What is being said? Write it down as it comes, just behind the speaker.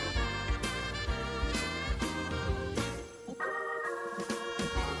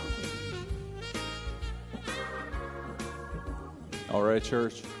All right,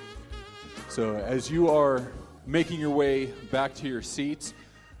 church. So as you are making your way back to your seats,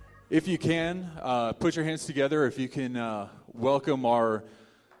 if you can, put your hands together. If you can welcome our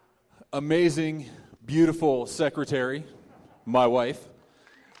amazing, beautiful secretary, my wife,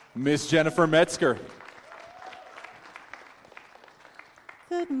 Miss Jennifer Metzger.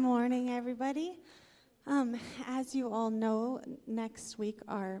 Good morning, everybody. As you all know, next week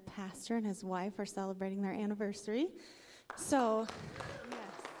our pastor and his wife are celebrating their anniversary. So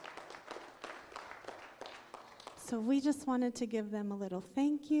we just wanted to give them a little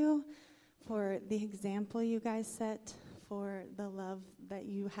thank you for the example you guys set, for the love that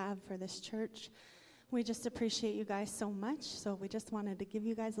you have for this church. We just appreciate you guys so much, so we just wanted to give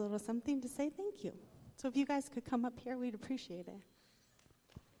you guys a little something to say thank you. So if you guys could come up here, we'd appreciate it.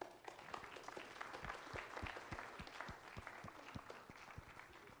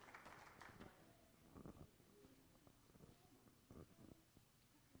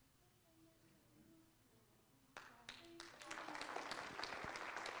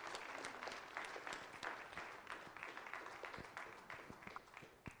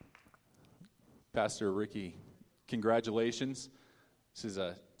 Pastor Ricky, congratulations. This is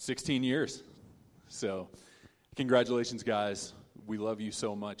 16 years. So congratulations, guys. We love you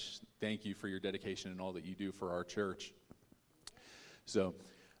so much. Thank you for your dedication and all that you do for our church. So,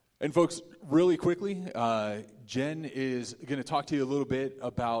 and folks, really quickly, Jen is going to talk to you a little bit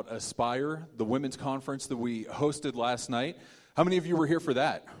about Aspire, the women's conference that we hosted last night. How many of you were here for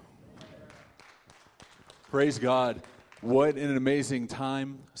that? Praise God. What an amazing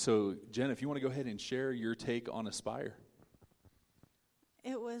time. So, Jen, if you want to go ahead and share your take on Aspire.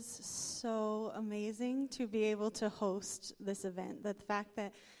 It was so amazing to be able to host this event. The fact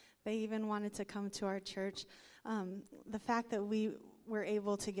that they even wanted to come to our church, the fact that we were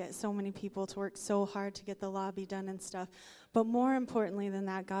able to get so many people to work so hard to get the lobby done and stuff. But more importantly than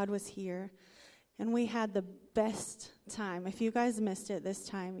that, God was here. And we had the best time. If you guys missed it this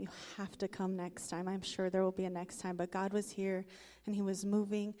time, you have to come next time. I'm sure there will be a next time. But God was here, and he was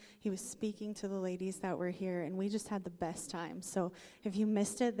moving. He was speaking to the ladies that were here, and we just had the best time. So if you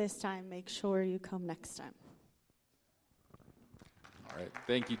missed it this time, make sure you come next time. All right.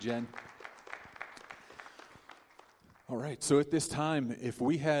 Thank you, Jen. All right. So at this time, if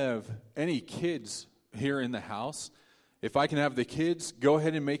we have any kids here in the house, if I can have the kids, go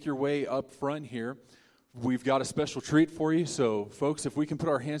ahead and make your way up front here. We've got a special treat for you. So, folks, if we can put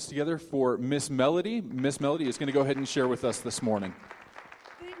our hands together for Miss Melody. Miss Melody is going to go ahead and share with us this morning.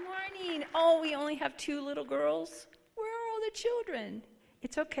 Good morning. Oh, we only have 2 little girls. Where are all the children?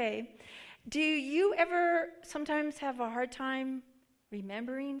 It's okay. Do you ever sometimes have a hard time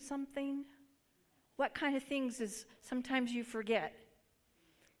remembering something? What kind of things is sometimes you forget?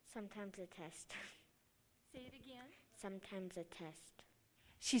 Sometimes a test. Say it again. Sometimes a test.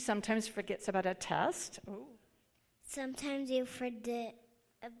 She sometimes forgets about a test. Oh. Sometimes you forget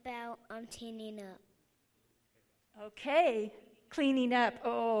about cleaning up. Okay, cleaning up.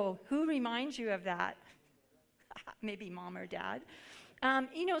 Oh, who reminds you of that? Maybe mom or dad.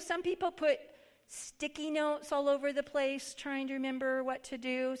 Some people put sticky notes all over the place trying to remember what to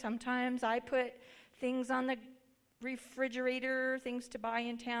do. Sometimes I put things on the refrigerator, things to buy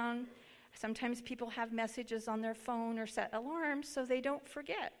in town. Sometimes people have messages on their phone or set alarms so they don't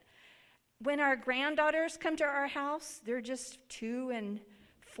forget. When our granddaughters come to our house, they're just 2 and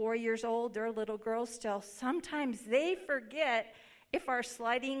 4 years old. They're little girls still. Sometimes they forget if our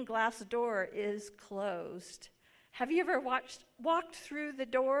sliding glass door is closed. Have you ever walked through the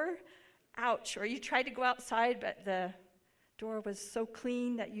door? Ouch. Or you tried to go outside, but the door was so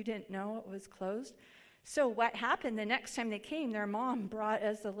clean that you didn't know it was closed. So what happened the next time they came, their mom brought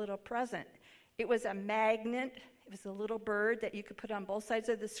us a little present. It was a magnet. It was a little bird that you could put on both sides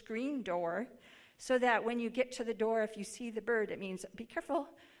of the screen door so that when you get to the door, if you see the bird, it means, be careful,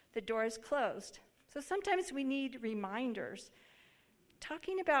 the door is closed. So sometimes we need reminders.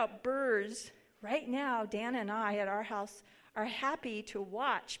 Talking about birds, right now, Dan and I at our house are happy to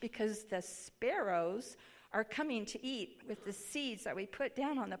watch because the sparrows are coming to eat with the seeds that we put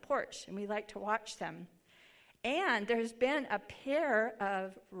down on the porch, and we like to watch them. And there's been a pair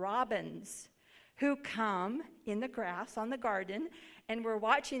of robins who come in the grass on the garden, and we're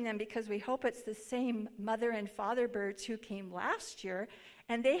watching them because we hope it's the same mother and father birds who came last year,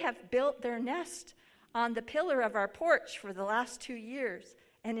 and they have built their nest on the pillar of our porch for the last 2 years,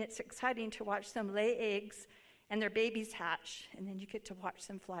 and it's exciting to watch them lay eggs and their babies hatch, and then you get to watch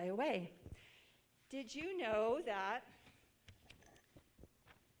them fly away. Did you know that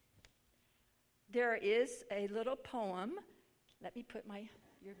there is a little poem? Let me put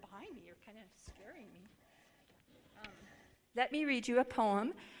you're behind me, you're kind of scaring me. let me read you a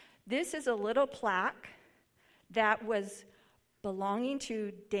poem. This is a little plaque that was belonging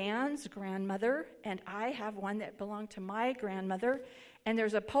to Dan's grandmother, and I have one that belonged to my grandmother, and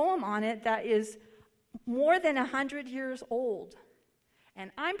there's a poem on it that is more than 100 years old. And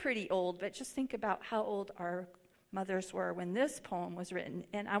I'm pretty old, but just think about how old our mothers were when this poem was written.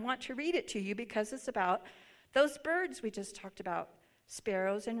 And I want to read it to you because it's about those birds we just talked about,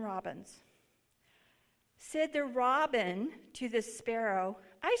 sparrows and robins. Said the robin to the sparrow,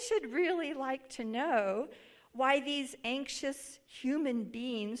 I should really like to know why these anxious human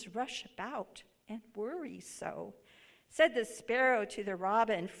beings rush about and worry so. Said the sparrow to the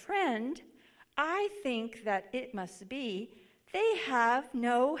robin, friend, I think that it must be they have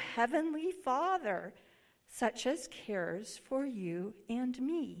no heavenly Father, such as cares for you and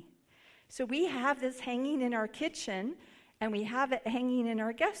me. So we have this hanging in our kitchen, and we have it hanging in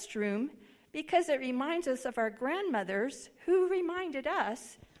our guest room because it reminds us of our grandmothers who reminded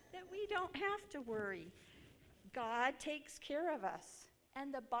us that we don't have to worry. God takes care of us.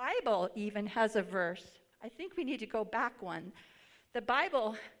 And the Bible even has a verse. I think we need to go back one. The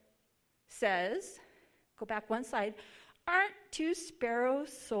Bible says, go back one slide, aren't 2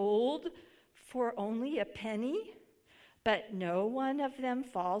 sparrows sold for only a penny? But no one of them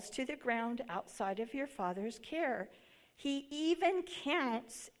falls to the ground outside of your Father's care. He even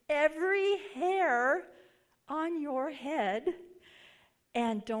counts every hair on your head.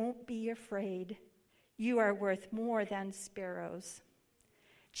 And don't be afraid. You are worth more than sparrows.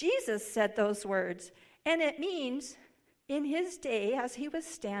 Jesus said those words, and it means in his day, as he was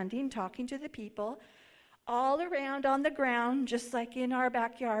standing talking to the people, all around on the ground, just like in our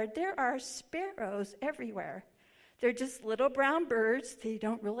backyard, there are sparrows everywhere. They're just little brown birds. They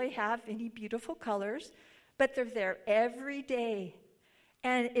don't really have any beautiful colors, but they're there every day.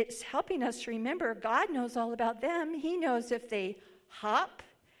 And it's helping us to remember God knows all about them. He knows if they hop,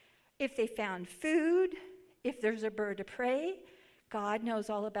 if they found food, if there's a bird of prey. God knows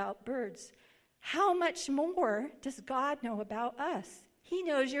all about birds. How much more does God know about us? He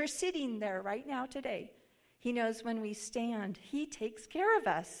knows you're sitting there right now today. He knows when we stand. He takes care of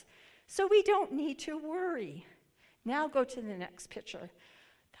us. So we don't need to worry. Now go to the next picture.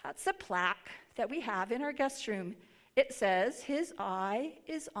 That's a plaque that we have in our guest room. It says, his eye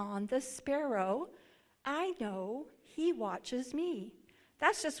is on the sparrow. I know he watches me.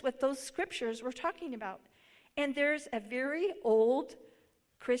 That's just what those scriptures were talking about. And there's a very old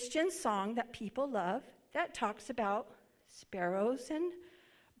Christian song that people love that talks about sparrows and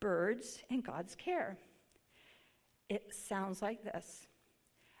birds and God's care. It sounds like this.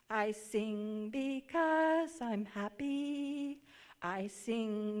 I sing because I'm happy. I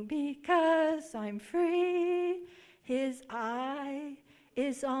sing because I'm free. His eye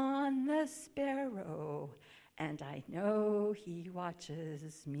is on the sparrow, and I know he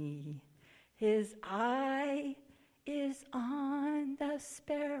watches me. His eye is on the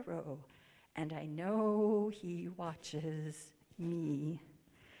sparrow, and I know he watches me.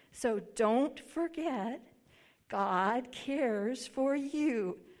 So don't forget, God cares for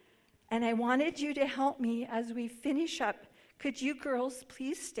you. And I wanted you to help me as we finish up. Could you girls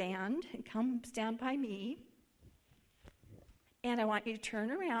please stand and come stand by me? And I want you to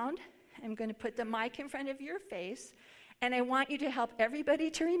turn around. I'm going to put the mic in front of your face. And I want you to help everybody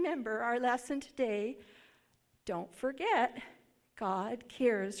to remember our lesson today. Don't forget, God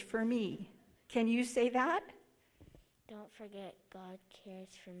cares for me. Can you say that? Don't forget, God cares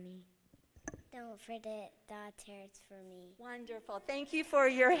for me. Don't forget, God cares for me. Wonderful. Thank you for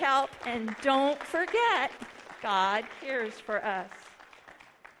your help. And don't forget, God cares for us.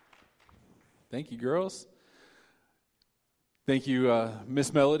 Thank you, girls. Thank you,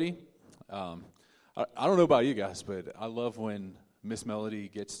 Miss Melody. I don't know about you guys, but I love when Miss Melody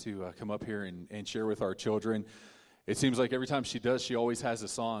gets to come up here and share with our children. It seems like every time she does, she always has a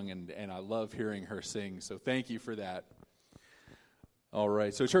song, and I love hearing her sing. So thank you for that. All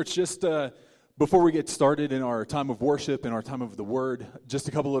right. So, church, just before we get started in our time of worship and our time of the Word, just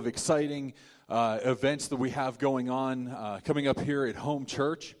a couple of exciting events that we have going on coming up here at Home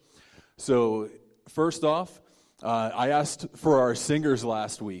Church. So, first off, I asked for our singers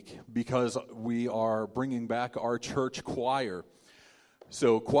last week because we are bringing back our church choir.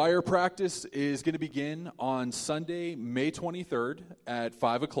 So choir practice is going to begin on Sunday, May 23rd at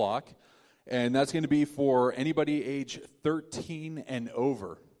 5 o'clock, and that's going to be for anybody age 13 and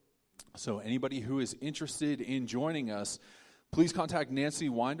over. So anybody who is interested in joining us, please contact Nancy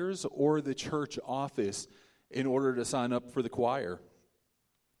Winders or the church office in order to sign up for the choir.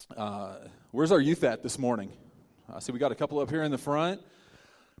 Where's our youth at this morning? I see we got a couple up here in the front.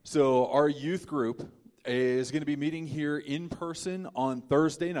 So our youth group, is going to be meeting here in person on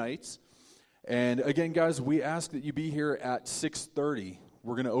Thursday nights. And again, guys, we ask that you be here at 6:30.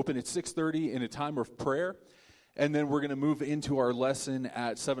 We're going to open at 6:30 in a time of prayer. And then we're going to move into our lesson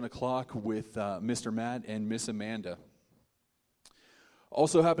at 7 o'clock with Mr. Matt and Miss Amanda.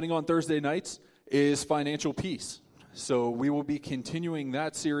 Also happening on Thursday nights is Financial Peace. So we will be continuing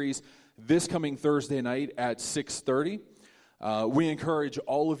that series this coming Thursday night at 6:30. We encourage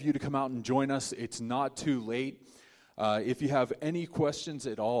all of you to come out and join us. It's not too late. If you have any questions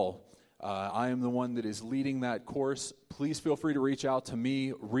at all, I am the one that is leading that course. Please feel free to reach out to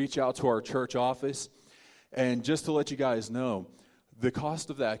me, reach out to our church office. And just to let you guys know, the cost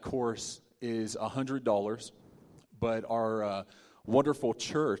of that course is $100, but our wonderful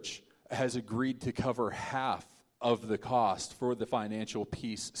church has agreed to cover half of the cost for the Financial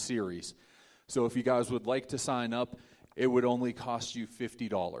Peace series. So if you guys would like to sign up, it would only cost you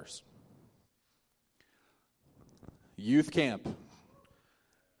 $50. Youth camp.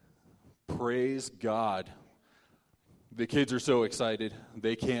 Praise God. The kids are so excited.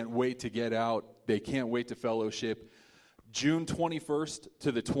 They can't wait to get out. They can't wait to fellowship. June 21st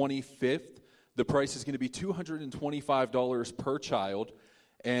to the 25th, the price is going to be $225 per child,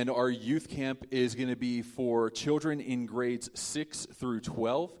 and our youth camp is going to be for children in grades 6 through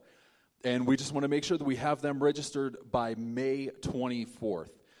 12, and we just want to make sure that we have them registered by May 24th.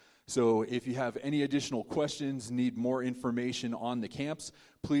 So if you have any additional questions, need more information on the camps,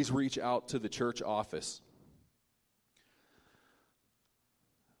 please reach out to the church office.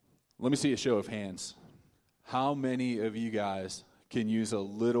 Let me see a show of hands. How many of you guys can use a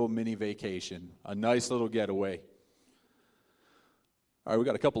little mini vacation, a nice little getaway? All right, we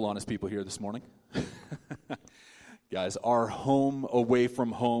got a couple honest people here this morning. Guys, our home away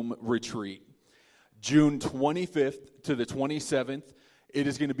from home retreat, June 25th to the 27th, it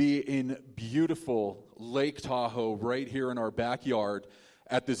is going to be in beautiful Lake Tahoe right here in our backyard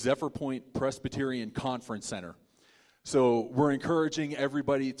at the Zephyr Point Presbyterian Conference Center. So we're encouraging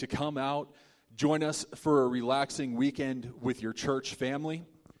everybody to come out, join us for a relaxing weekend with your church family.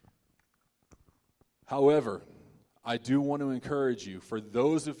 However, I do want to encourage you, for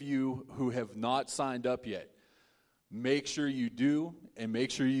those of you who have not signed up yet, make sure you do and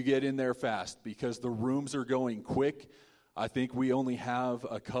make sure you get in there fast because the rooms are going quick. I think we only have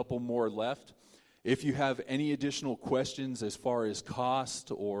a couple more left. If you have any additional questions as far as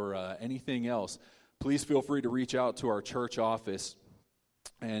cost or anything else, please feel free to reach out to our church office,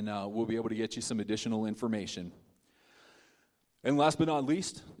 and we'll be able to get you some additional information. And last but not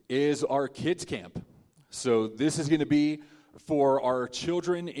least is our kids camp. So this is going to be for our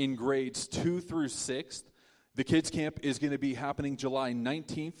children in grades 2 through 6. The kids camp is going to be happening July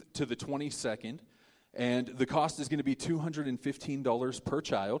 19th to the 22nd, and the cost is going to be $215 per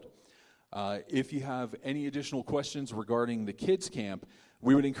child. If you have any additional questions regarding the kids camp,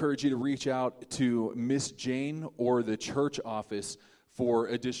 we would encourage you to reach out to Miss Jane or the church office for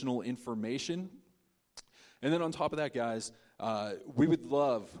additional information. And then on top of that, guys, we would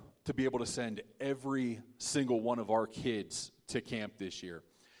love to be able to send every single one of our kids to camp this year.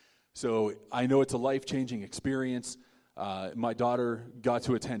 So I know it's a life-changing experience. My daughter got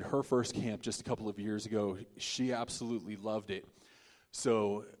to attend her first camp just a couple of years ago. She absolutely loved it.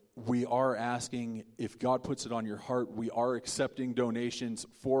 So we are asking, if God puts it on your heart, we are accepting donations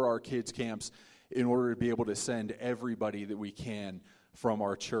for our kids' camps in order to be able to send everybody that we can from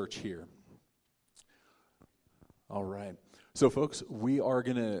our church here. All right. So, folks, we are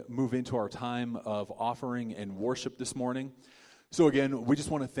going to move into our time of offering and worship this morning. So, again, we just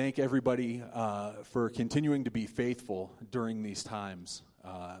want to thank everybody for continuing to be faithful during these times.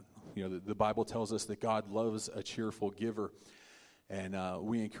 The Bible tells us that God loves a cheerful giver. And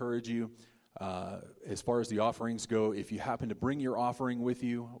we encourage you, as far as the offerings go, if you happen to bring your offering with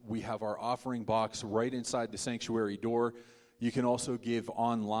you, we have our offering box right inside the sanctuary door. You can also give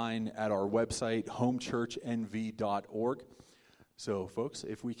online at our website, homechurchnv.org. So, folks,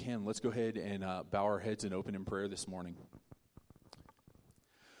 if we can, let's go ahead and bow our heads and open in prayer this morning.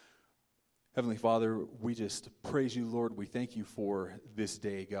 Heavenly Father, we just praise you, Lord. We thank you for this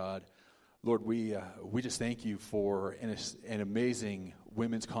day, God. Lord, we just thank you for an amazing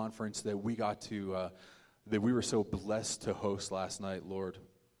women's conference that we got to, that we were so blessed to host last night, Lord.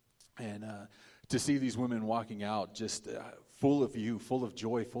 And to see these women walking out just full of you, full of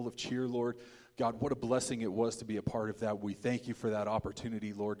joy, full of cheer, Lord. God, what a blessing it was to be a part of that. We thank you for that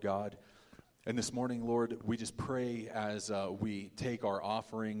opportunity, Lord God. And this morning, Lord, we just pray as we take our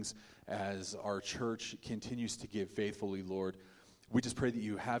offerings, as our church continues to give faithfully, Lord. We just pray that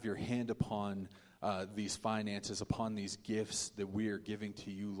you have your hand upon these finances, upon these gifts that we are giving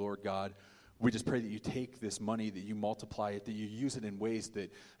to you, Lord God. We just pray that you take this money, that you multiply it, that you use it in ways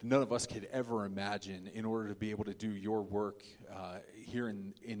that none of us could ever imagine in order to be able to do your work here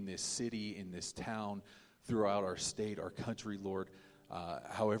in this city, in this town, throughout our state, our country, Lord.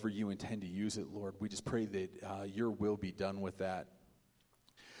 However you intend to use it, Lord, we just pray that your will be done with that.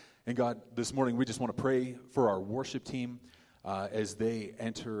 And God, this morning we just want to pray for our worship team as they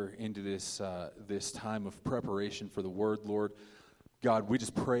enter into this time of preparation for the word, Lord. God, we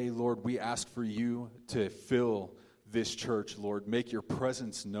just pray, Lord, we ask for you to fill this church, Lord. Make your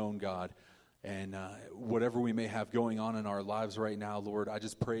presence known, God. And whatever we may have going on in our lives right now, Lord, I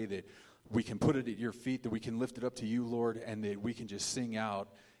just pray that we can put it at your feet, that we can lift it up to you, Lord, and that we can just sing out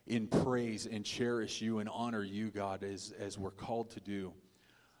in praise and cherish you and honor you, God, as we're called to do.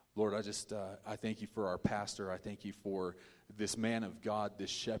 Lord, I thank you for our pastor. I thank you for this man of God,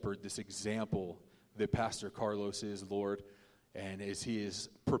 this shepherd, this example that Pastor Carlos is, Lord. And as he is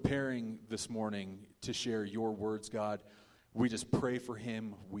preparing this morning to share your words, God, we just pray for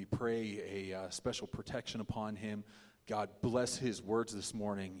him. We pray a special protection upon him. God, bless his words this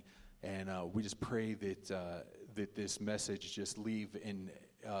morning. And we just pray that this message just leave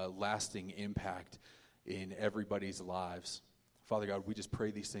a lasting impact in everybody's lives. Father God, we just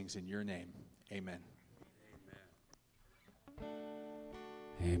pray these things in your name. Amen.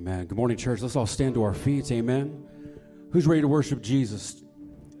 Amen. Good morning, church. Let's all stand to our feet. Amen. Who's ready to worship Jesus,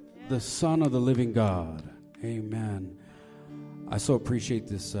 the Son of the living God? Amen. I so appreciate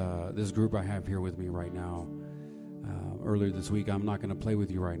this group I have here with me right now. Earlier this week, I'm not going to play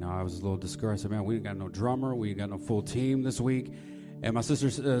with you right now. I was a little discouraged. I said, man, we ain't got no drummer. We ain't got no full team this week. And my sister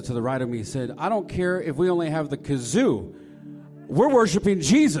to the right of me said, I don't care if we only have the kazoo. We're worshiping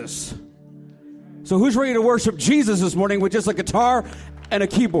Jesus. So who's ready to worship Jesus this morning with just a guitar and a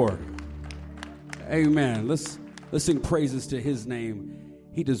keyboard? Amen. Let's sing praises to his name.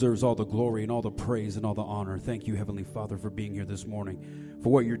 He deserves all the glory and all the praise and all the honor. Thank you, Heavenly Father, for being here this morning,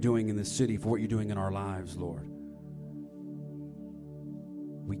 for what you're doing in this city, for what you're doing in our lives, Lord.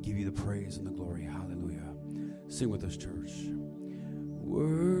 We give you the praise and the glory. Hallelujah. Sing with us, church.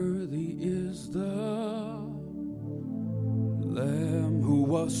 Worthy is the Lamb who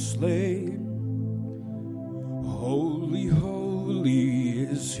was slain. Holy, holy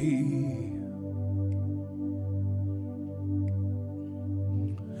is he.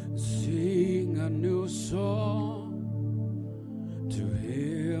 Sing a new song to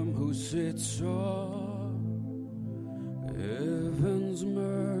him who sits on heaven's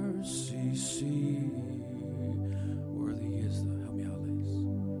mercy seat. Worthy is the, help me out, ladies.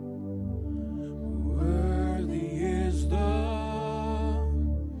 Worthy is the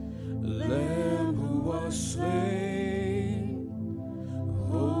Lamb who was slain.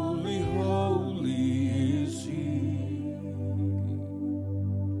 Holy, holy is he.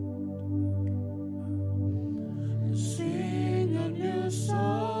 Sing a new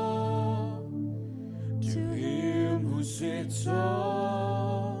song to him who sits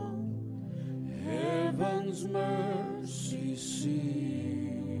on heaven's mercy seat.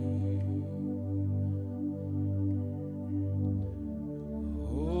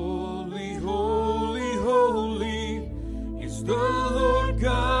 Holy, holy, holy is the Lord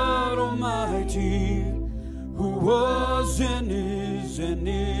God Almighty, who was and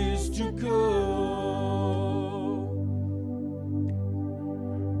is to come.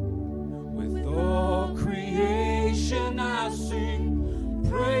 With all creation I sing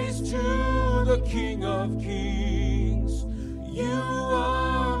praise to the King of Kings. You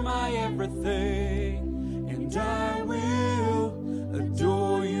are my everything, and I will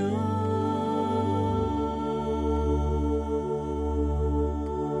adore you.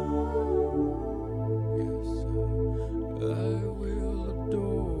 Yes, I will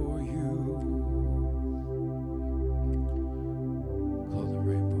adore you. Clothed in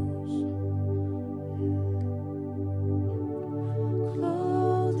rainbows.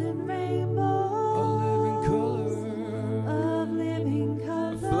 Clothed in rainbows A living color. of living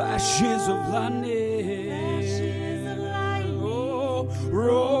color, Flashes of lightning. Flashes of lightning. Oh,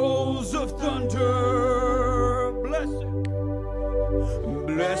 rolls of thunder. Blessing.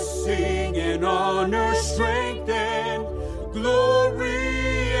 Blessing and honor, strength and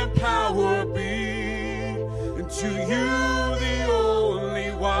glory and power be to you, the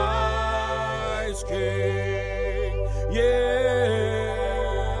only wise King. Yeah.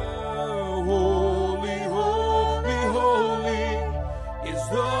 Holy, holy, holy is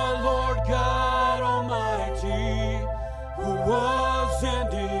the Lord God Almighty, who was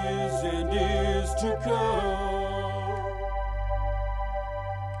and is to come.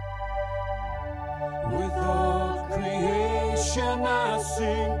 With all creation I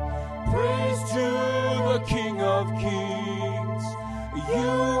sing Praise to the King of Kings. You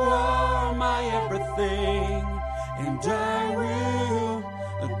are my everything, and I will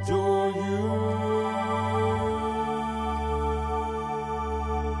adore you.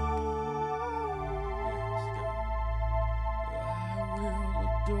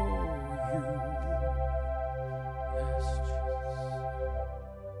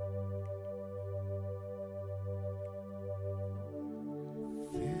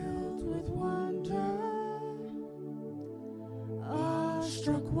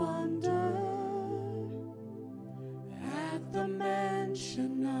 Struck wonder at the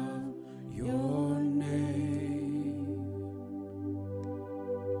mention of your name.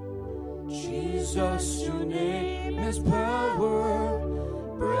 Jesus, your name is power,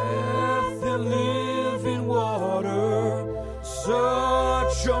 breath and living water,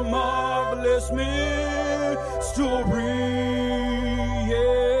 such a marvelous mystery.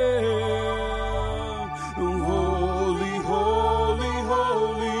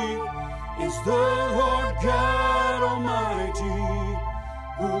 The Lord God Almighty,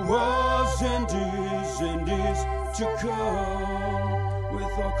 who was and is to come.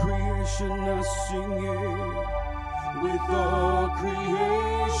 With all creation I sing it. With all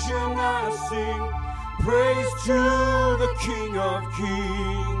creation I sing praise to the King of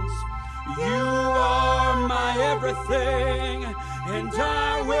Kings. You are my everything, and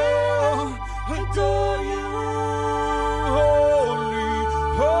I will adore you. Holy,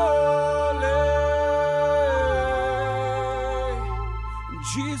 holy.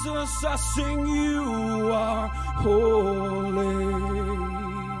 Jesus, I sing, you are holy.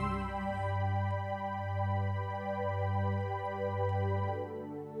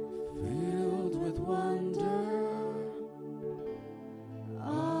 Filled with wonder,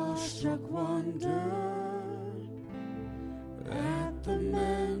 awestruck wonder, at the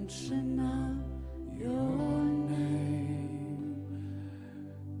mention of your name.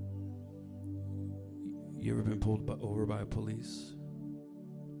 You ever been pulled over by police?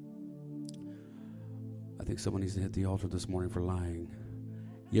 I think someone needs to hit the altar this morning for lying.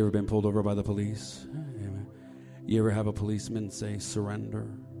 You ever been pulled over by the police? Amen. You ever have a policeman say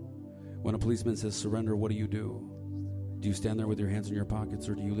surrender? When a policeman says surrender, what do? Do you stand there with your hands in your pockets,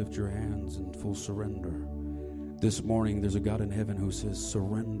 or do you lift your hands in full surrender? This morning, there's a God in heaven who says,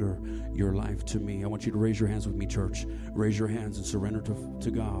 surrender your life to me. I want you to raise your hands with me, church. Raise your hands and surrender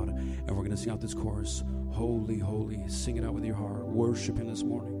to God. And we're going to sing out this chorus. Holy, holy. Sing it out with your heart. Worship him this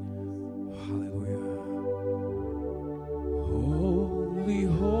morning. Hallelujah. Holy,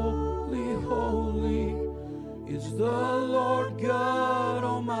 holy, holy is the Lord God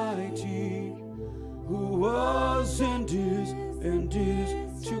Almighty, who was and is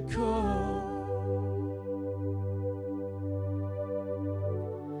to come.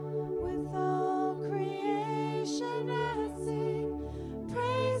 With all creation I sing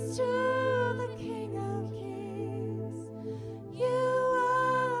praise to the King of Kings. You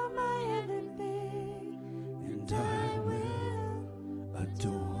are my everything, and I will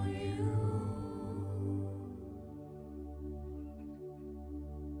adore you.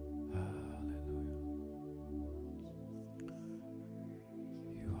 Hallelujah.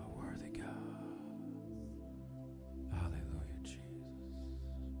 You are worthy, God. Hallelujah, Jesus.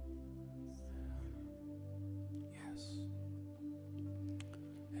 Yes.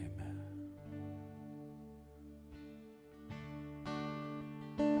 Amen.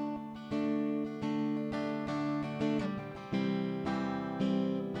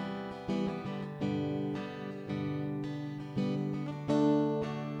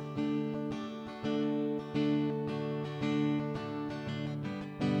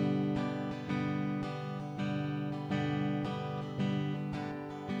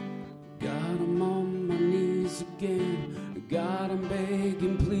 God, I'm on my knees again. God, I'm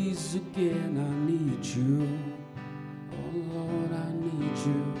begging, please again. I need you. Oh Lord, I need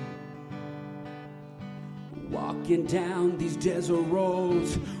you. Walking down these desert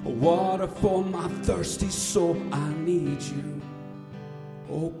roads, water for my thirsty soul. I need you.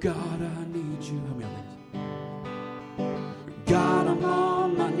 Oh God, I need you. Help me on these. God, I'm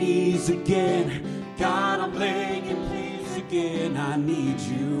on my knees again. God, I'm begging, please again. I need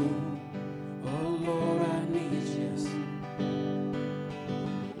you. Oh Lord, I need you.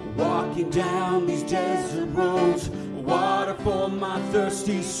 Walking down these desert roads, water for my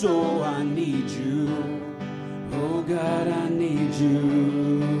thirsty soul. I need you. Oh God, I need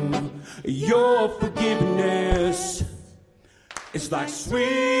you. Your forgiveness is like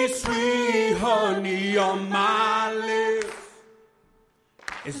sweet, sweet honey on my lips.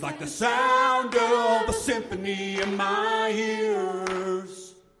 It's like the sound of a symphony in my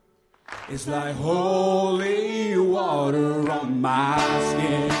ears. It's like holy water on my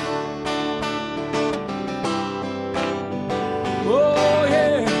skin. Oh,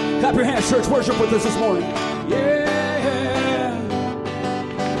 yeah. Clap your hands, church. Worship with us this morning. Yeah.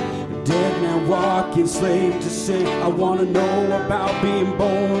 Dead man walking, slave to sin. I want to know about being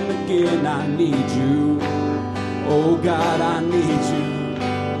born again. I need you. Oh, God, I need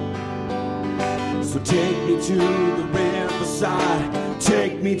you. So take me to the riverside.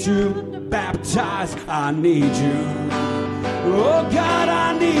 Take me to baptize. I need you. Oh, God,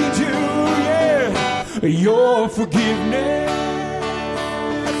 I need you. Yeah. Your forgiveness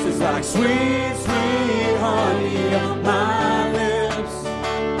is like sweet, sweet honey on my lips.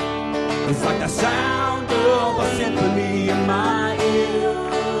 It's like the sound of a symphony in my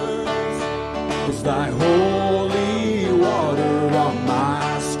ears. It's like holy water on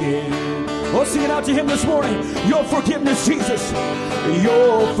my skin. Oh, sing it out to him this morning. Your forgiveness, Jesus.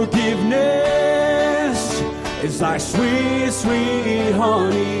 Your forgiveness is like sweet, sweet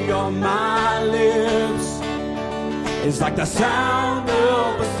honey on my lips. It's like the sound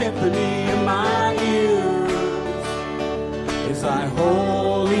of a symphony in my ears. It's like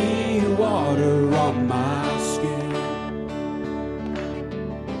holy water on my skin.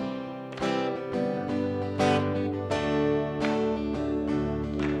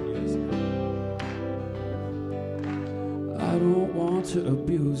 I don't want to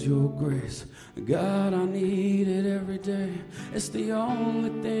abuse your grace. God, I need it every day. It's the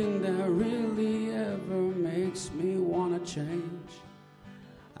only thing that really ever makes me want to change.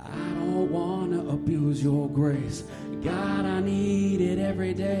 I don't want to abuse your grace. God, I need it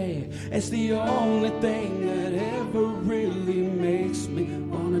every day. It's the only thing that ever really makes me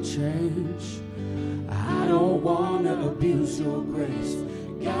want to change. I don't want to abuse your grace.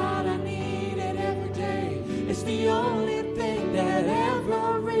 God, I need it every day. It's the only thing that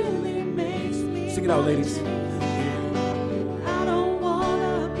ever really makes me. Sing it out, ladies. I don't want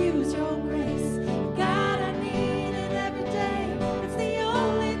to abuse your grace. God, I need it every day. It's the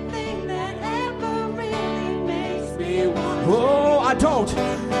only thing that ever really makes me want to. Oh, I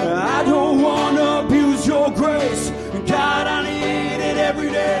don't want to abuse your grace. God, I need it every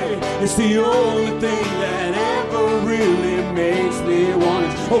day. It's the only thing that ever really makes me want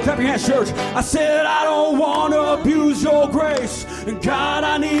it. Oh, clap your hands, church. I said I don't want to abuse your grace. God,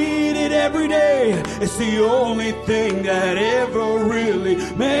 I need it every day. It's the only thing that ever really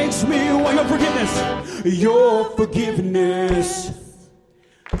makes me want your forgiveness. Your forgiveness.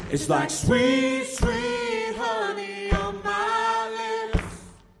 It's like sweet, sweet honey on my lips.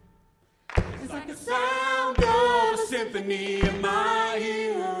 It's like the sound of a symphony in my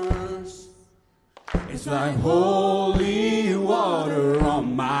ears. It's like holy water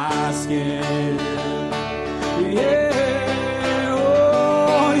on my skin. Yeah,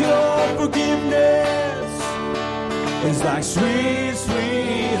 oh, your forgiveness is like sweet,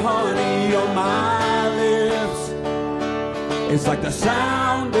 sweet honey on my lips. It's like the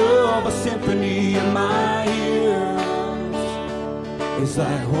sound of a symphony in my ears. It's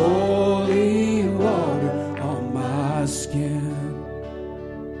like holy water on my skin.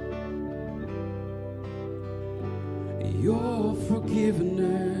 Your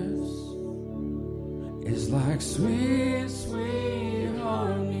forgiveness is like sweet, sweet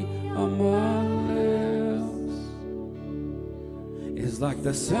honey on my lips. It's like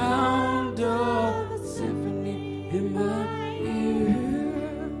the sound of a symphony in my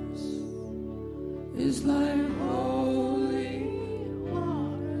ears. It's like holy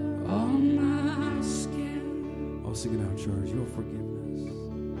water on my skin. Oh, sing it out, church. Your forgiveness.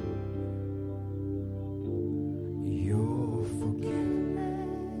 Your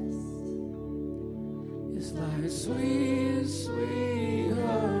forgiveness is like sweet, sweet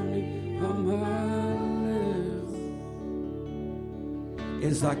honey on my lips.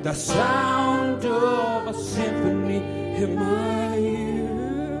 It's like the sound of a symphony in my ears.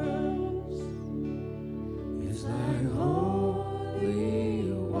 It's like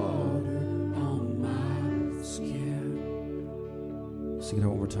holy water on my skin. Sing it out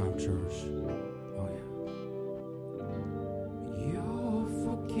one more time, church. Oh, yeah. Your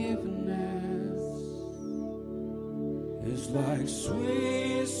forgiveness is like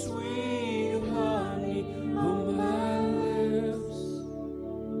sweet, sweet honey on my lips.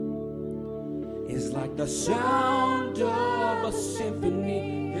 It's like the sound of a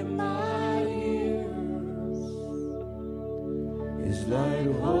symphony in my ears. It's like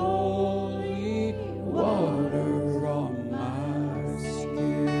holy water on my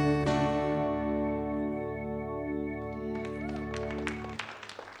skin.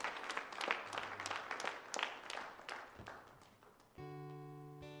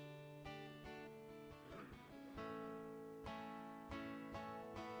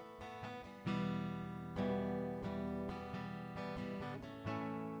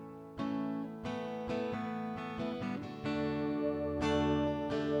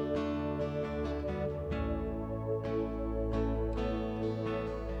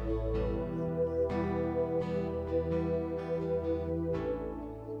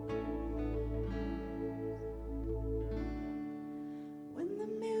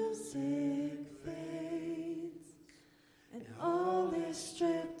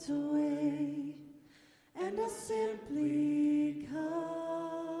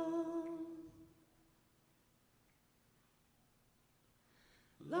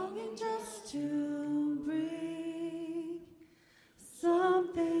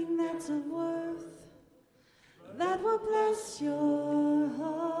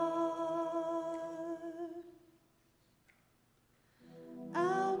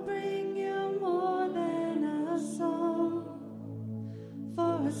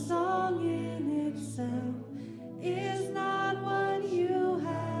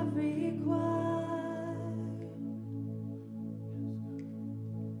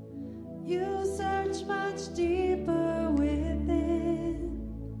 much deeper within.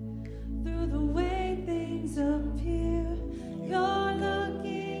 Through the way things appear, you're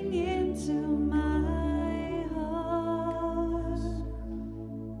looking into my heart.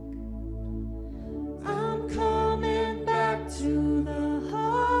 I'm coming back to the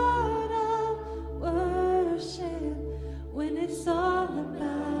heart of worship when it's all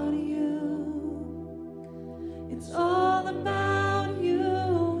about you. It's all about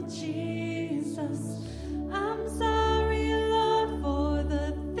you, Jesus. I'm sorry, Lord, for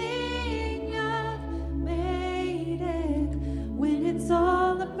the thing I've made it. When it's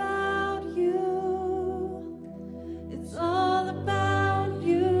all about you, it's all about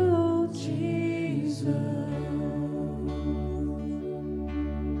you, Jesus.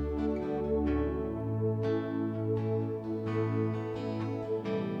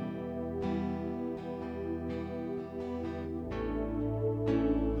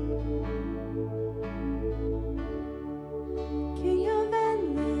 King of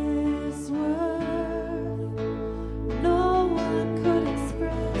endless worth, no one could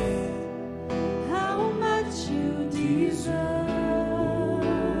express how much you deserve.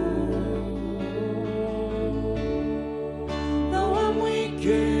 Though I'm weak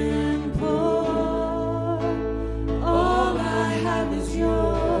and poor, all I have is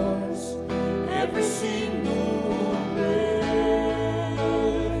yours, every single breath.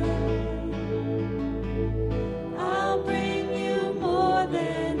 I'll bring you more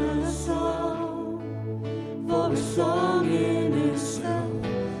than a song, for a song in itself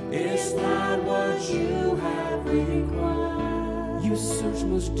is not what you have required. You search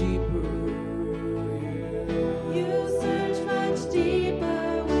much deeper. You search much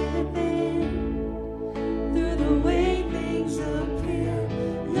deeper within. Through the way things appear,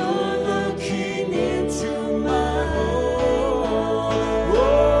 you're looking into my heart.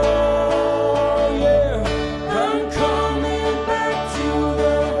 Oh, yeah. I'm coming back to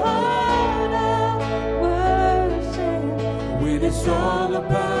the heart of worship When it's all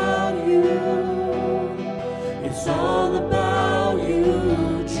about you. it's all about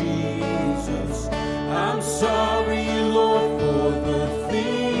you, Jesus. I'm sorry, Lord, for the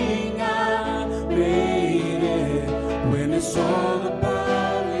thing I made it. When it's all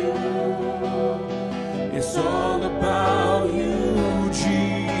about you, it's all about you,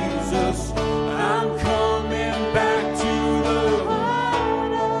 Jesus. I'm coming back to the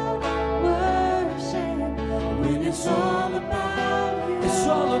Heart of worship when it's all about you. it's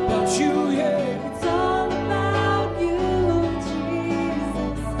all about you, yeah. It's all about you,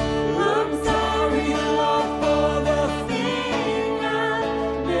 Jesus. I'm sorry, Lord, for the thing I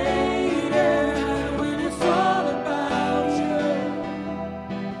made it. When it's all about you,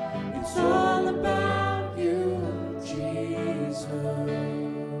 it's all about you, Jesus.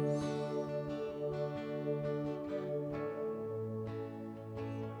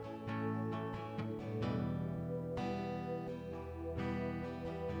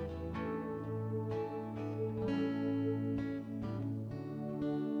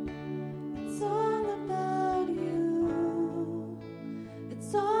 It's all about you.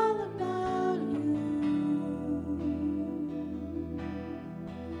 It's all about you.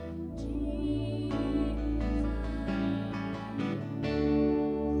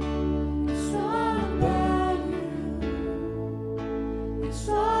 It's all about you. It's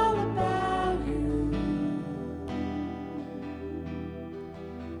all about you.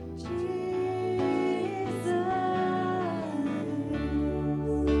 Jesus.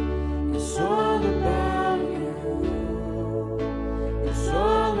 It's all about you. It's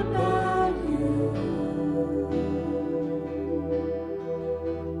all about you.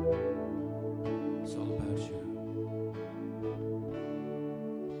 It's all about you.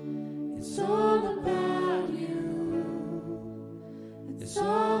 It's all about you. It's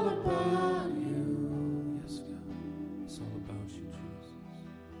all about you. Yes, God. It's all about you, Jesus.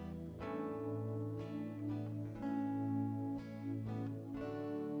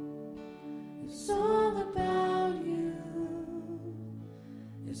 It's all about you.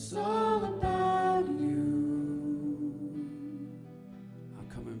 It's all about you. I'm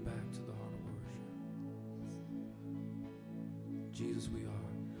coming back to the heart of worship. Jesus, we are.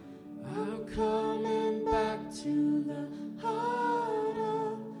 I'm coming back to the heart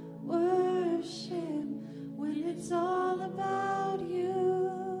of worship when it's all about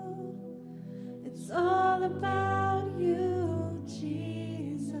you. It's all about you,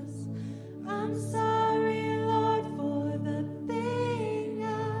 Jesus. I'm sorry, Lord, for the thing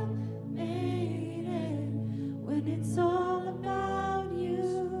I've made it. When it's all about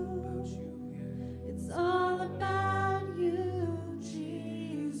you. It's all about you,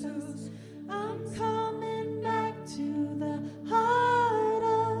 Jesus. I'm coming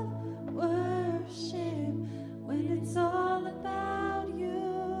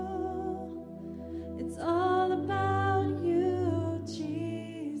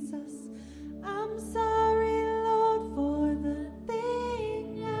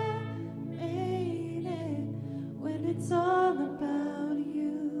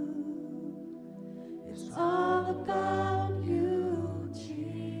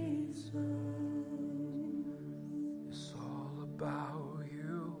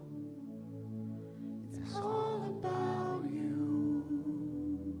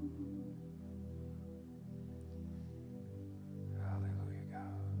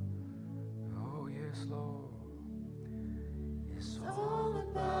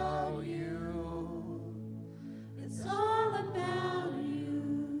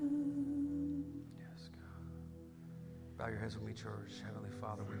Bow your heads with me, church. Heavenly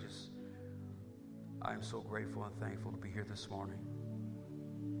Father, I am so grateful and thankful to be here this morning.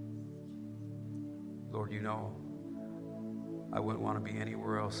 Lord, you know, I wouldn't want to be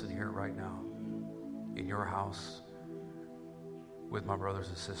anywhere else than here right now, in your house, with my brothers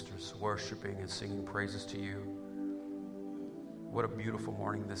and sisters, worshiping and singing praises to you. What a beautiful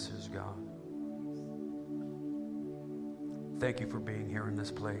morning this is, God. Thank you for being here in this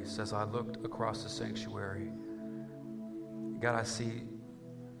place. As I looked across the sanctuary, God, I see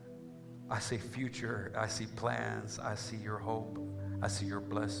future, I see plans, I see your hope, I see your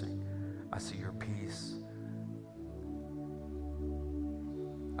blessing, I see your peace.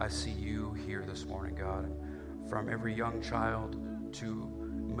 I see you here this morning, God. From every young child to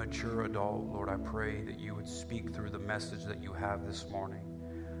mature adult, Lord, I pray that you would speak through the message that you have this morning,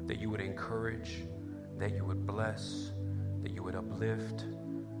 that you would encourage, that you would bless, that you would uplift,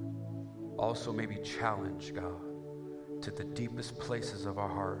 also maybe challenge, God, to the deepest places of our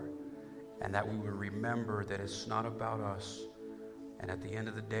heart, and that we would remember that it's not about us. And at the end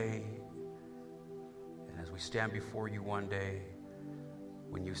of the day, and as we stand before you one day,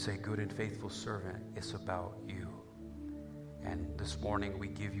 when you say good and faithful servant, it's about you. And this morning we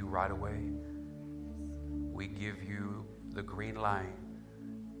give you right away. We give you the green light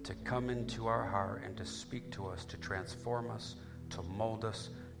to come into our heart and to speak to us, to transform us, to mold us,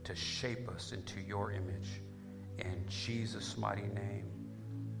 to shape us into your image. In Jesus' mighty name,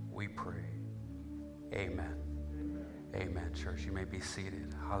 we pray. Amen. Amen, church. You may be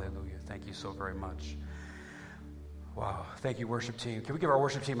seated. Hallelujah. Thank you so very much. Wow. Thank you, worship team. Can we give our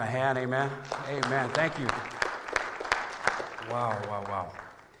worship team a hand? Amen. Amen. Thank you. Wow.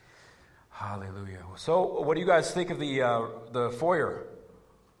 Hallelujah. So, what do you guys think of the foyer?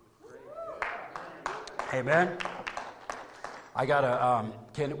 Amen. I gotta.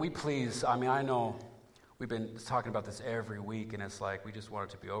 Can we please? I mean, I know we've been talking about this every week, and it's like we just want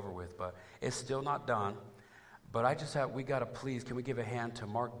it to be over with, but it's still not done. But we got to please, can we give a hand to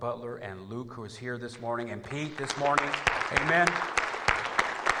Mark Butler and Luke, who is here this morning, and Pete this morning. Amen.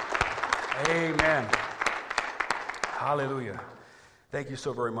 Amen. Hallelujah. Thank you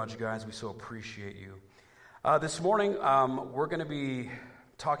so very much, guys. We so appreciate you. This morning, we're going to be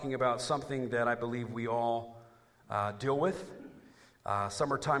talking about something that I believe we all deal with.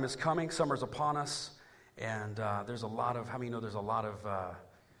 Summertime is coming. Summer's upon us. And there's a lot of, how many know there's a lot of,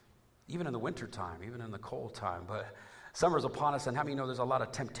 even in the winter time, even in the cold time, but summer's upon us, and how many know there's a lot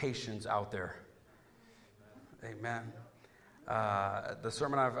of temptations out there? Amen. The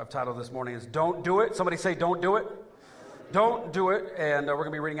sermon I've titled this morning is Don't Do It. Somebody say, don't do it. Don't do it. And we're going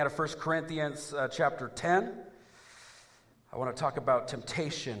to be reading out of 1 Corinthians chapter 10. I want to talk about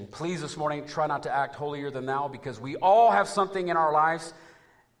temptation. Please, this morning, try not to act holier than thou, because we all have something in our lives.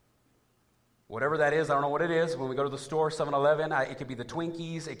 Whatever that is, I don't know what it is. When we go to the store, 7-Eleven, it could be the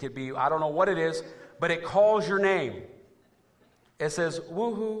Twinkies. It could be, I don't know what it is, but it calls your name. It says,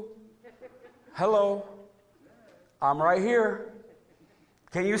 woohoo, hello, I'm right here.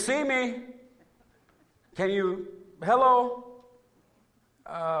 Can you see me? Hello?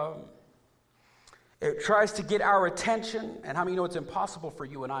 It tries to get our attention. And how many know it's impossible for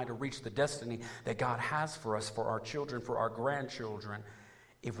you and I to reach the destiny that God has for us, for our children, for our grandchildren,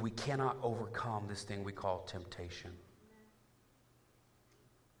 if we cannot overcome this thing we call temptation.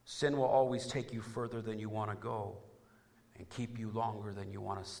 Sin will always take you further than you want to go and keep you longer than you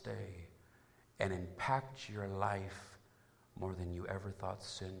want to stay and impact your life more than you ever thought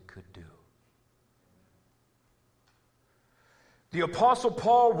sin could do. The Apostle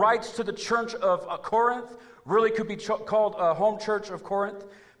Paul writes to the church of Corinth, really could be called a home church of Corinth,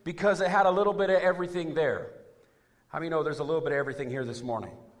 because it had a little bit of everything there. How many know there's a little bit of everything here this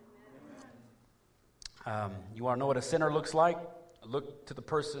morning? You want to know what a sinner looks like? Look to the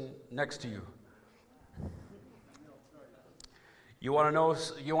person next to you. You want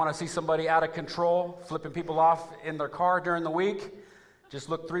to see somebody out of control, flipping people off in their car during the week? Just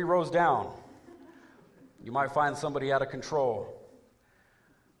look 3 rows down. You might find somebody out of control.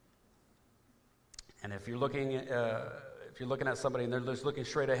 And if you're looking at somebody and they're just looking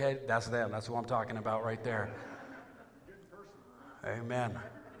straight ahead, that's them. That's who I'm talking about right there. Amen.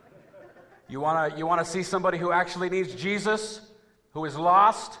 You want to see somebody who actually needs Jesus, who is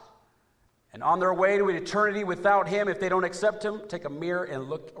lost and on their way to an eternity without him. If they don't accept him, take a mirror and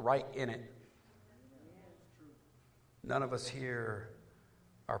look right in it. None of us here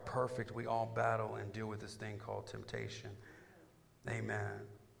are perfect. We all battle and deal with this thing called temptation. Amen.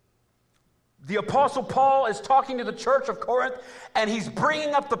 The Apostle Paul is talking to the church of Corinth, and he's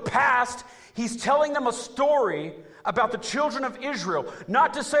bringing up the past. He's telling them a story about the children of Israel.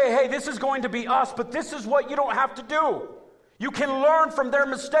 Not to say, hey, this is going to be us, but this is what you don't have to do. You can learn from their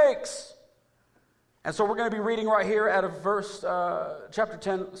mistakes. And so we're going to be reading right here out of chapter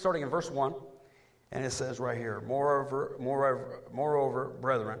 10, starting in verse 1. And it says right here, Moreover,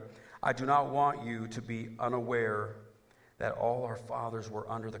 brethren, I do not want you to be unaware that all our fathers were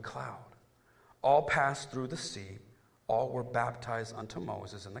under the cloud. All passed through the sea. All were baptized unto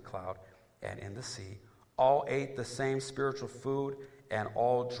Moses in the cloud and in the sea. All ate the same spiritual food, and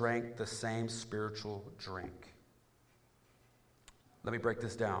all drank the same spiritual drink. Let me break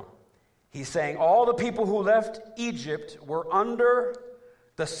this down. He's saying all the people who left Egypt were under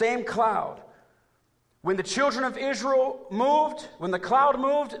the same cloud. When the children of Israel moved, when the cloud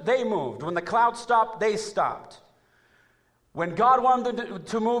moved, they moved. When the cloud stopped, they stopped. When God wanted them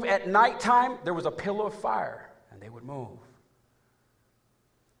to move at nighttime, there was a pillar of fire, and they would move.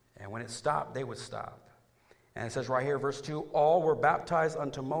 And when it stopped, they would stop. And it says right here, verse 2, all were baptized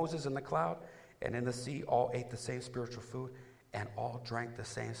unto Moses in the cloud, and in the sea all ate the same spiritual food, and all drank the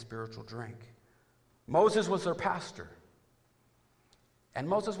same spiritual drink. Moses was their pastor. And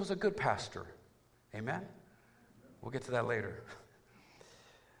Moses was a good pastor. Amen? We'll get to that later.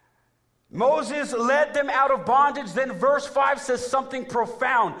 Moses led them out of bondage. Then verse 5 says something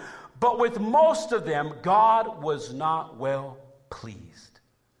profound. But with most of them, God was not well pleased.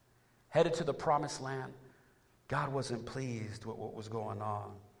 Headed to the promised land, God wasn't pleased with what was going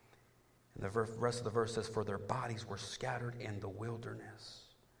on. And the rest of the verse says, for their bodies were scattered in the wilderness.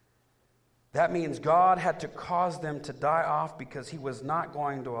 That means God had to cause them to die off because he was not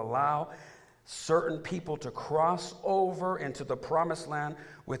going to allow certain people to cross over into the promised land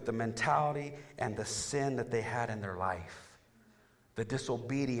with the mentality and the sin that they had in their life. The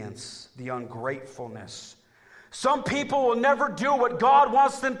disobedience, the ungratefulness. Some people will never do what God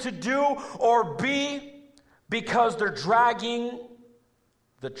wants them to do or be because they're dragging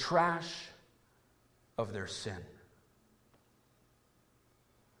the trash of their sin.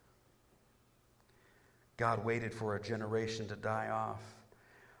 God waited for a generation to die off.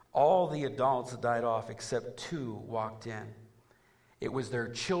 All the adults died off except 2 walked in. It was their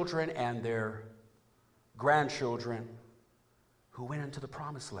children and their grandchildren who went into the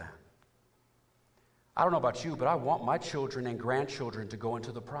promised land. I don't know about you, but I want my children and grandchildren to go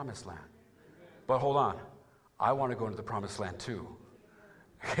into the promised land. But hold on. I want to go into the promised land too.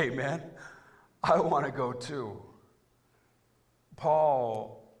 Amen? I want to go too.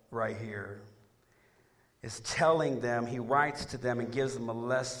 Paul, right here, is telling them, he writes to them and gives them a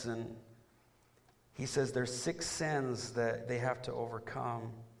lesson. He says there's 6 sins that they have to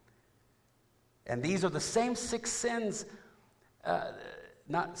overcome. And these are the same 6 sins,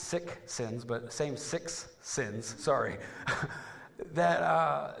 not sick sins, but same 6 sins, sorry,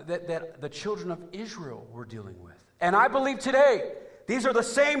 that the children of Israel were dealing with. And I believe today, these are the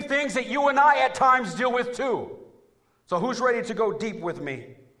same things that you and I at times deal with too. So who's ready to go deep with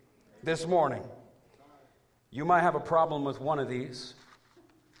me this morning? You might have a problem with one of these.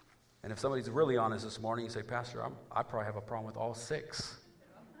 And if somebody's really honest this morning, you say, Pastor, I probably have a problem with all 6.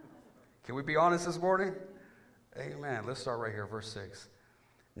 Can we be honest this morning? Amen. Let's start right here, verse 6.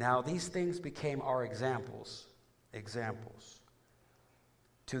 Now these things became our examples,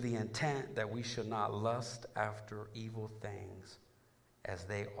 to the intent that we should not lust after evil things as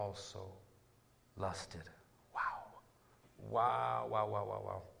they also lusted.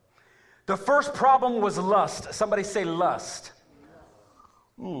 Wow. The first problem was lust. Somebody say lust.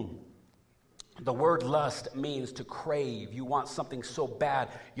 The word lust means to crave. You want something so bad,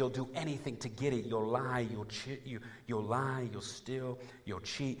 you'll do anything to get it. You'll lie, you'll lie, you'll steal, you'll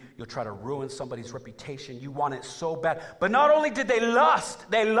cheat, you'll try to ruin somebody's reputation. You want it so bad. But not only did they lust,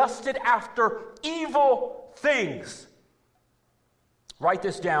 they lusted after evil things. Write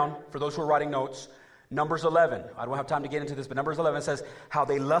this down for those who are writing notes. Numbers 11. I don't have time to get into this, but Numbers 11 says how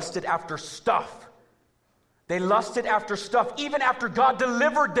they lusted after stuff. They lusted after stuff. Even after God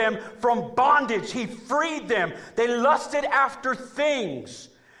delivered them from bondage, He freed them. They lusted after things.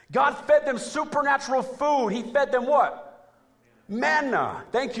 God fed them supernatural food. He fed them what? Manna.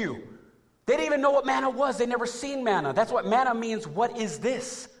 Thank you. They didn't even know what manna was. They never seen manna. That's what manna means. What is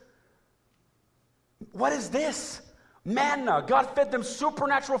this? What is this? Manna. God fed them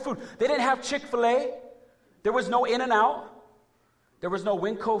supernatural food. They didn't have Chick-fil-A. There was no In-N-Out. There was no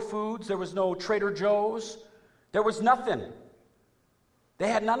Winco Foods. There was no Trader Joe's. There was nothing. They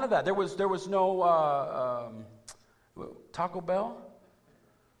had none of that. There was no Taco Bell,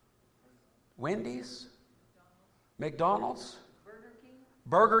 Wendy's, McDonald's,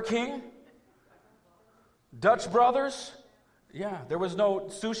 Burger King. Dutch Brothers, yeah, there was no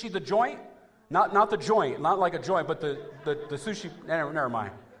sushi, the joint. Not the joint, not like a joint, but the sushi. Never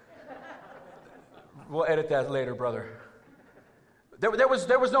mind. We'll edit that later, brother. There was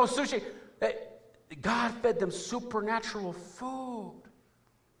no sushi. God fed them supernatural food.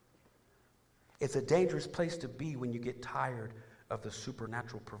 It's a dangerous place to be when you get tired of the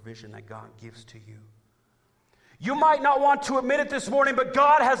supernatural provision that God gives to you. You might not want to admit it this morning, but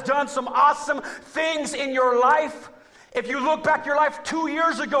God has done some awesome things in your life. If you look back your life 2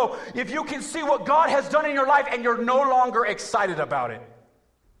 years ago, if you can see what God has done in your life and you're no longer excited about it.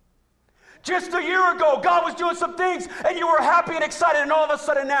 Just a year ago, God was doing some things and you were happy and excited, and all of a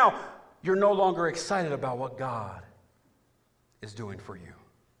sudden now, you're no longer excited about what God is doing for you.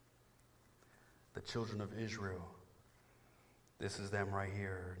 The children of Israel, this is them right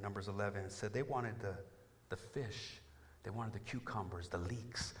here. Numbers 11 said they wanted the fish, they wanted the cucumbers, the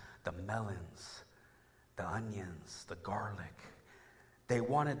leeks, the melons, the onions, the garlic. They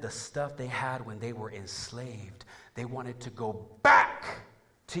wanted the stuff they had when they were enslaved. They wanted to go back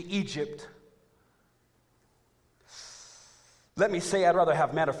to Egypt. Let me say, I'd rather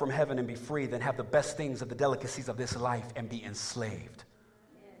have manna from heaven and be free than have the best things of the delicacies of this life and be enslaved.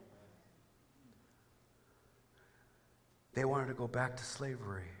 They wanted to go back to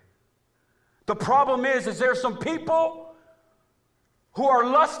slavery. The problem is there's some people who are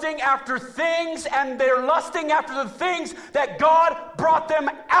lusting after things, and they're lusting after the things that God brought them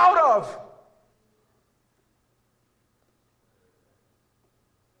out of.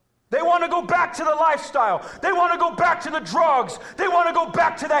 They want to go back to the lifestyle. They want to go back to the drugs. They want to go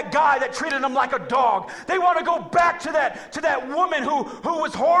back to that guy that treated them like a dog. They want to go back to that woman who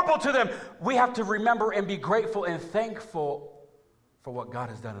was horrible to them. We have to remember and be grateful and thankful for what God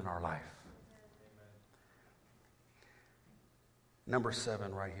has done in our life. Number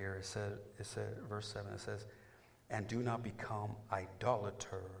 7 right here, it said, verse 7, it says, and do not become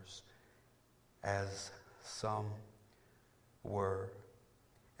idolaters as some were,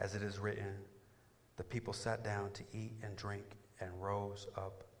 as it is written, the people sat down to eat and drink and rose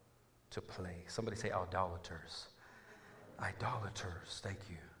up to play. Somebody say idolaters. Idolaters, thank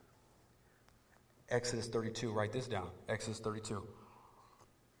you. Exodus 32, write this down. Exodus 32.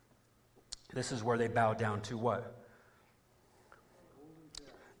 This is where they bow down to what?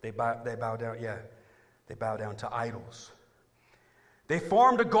 They bow down, yeah. They bow down to idols. They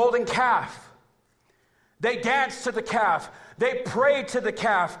formed a golden calf. They danced to the calf. They prayed to the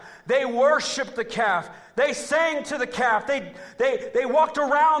calf. They worshiped the calf. They sang to the calf. They walked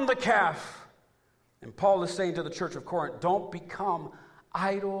around the calf. And Paul is saying to the church of Corinth, don't become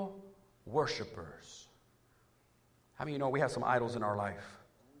idol worshipers. How many of you know we have some idols in our life?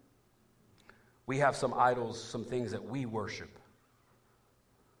 We have some idols, some things that we worship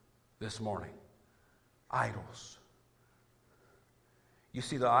this morning. Idols. You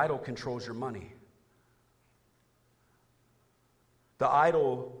see, the idol controls your money. The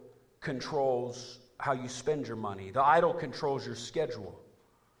idol controls how you spend your money. The idol controls your schedule.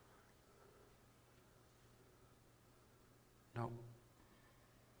 No.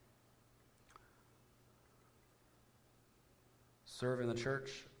 Serve in the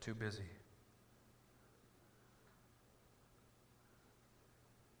church, too busy.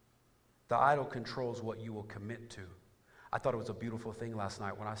 The idol controls what you will commit to. I thought it was a beautiful thing last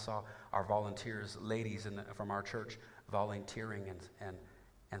night when I saw our volunteers, ladies from our church, volunteering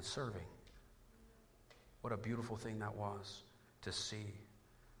and serving. What a beautiful thing that was to see.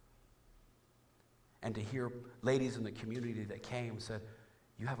 And to hear ladies in the community that came said,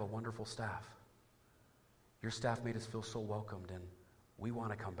 you have a wonderful staff. Your staff made us feel so welcomed, and we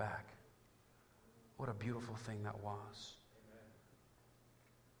want to come back. What a beautiful thing that was.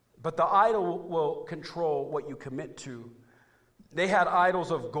 But the idol will control what you commit to. They had idols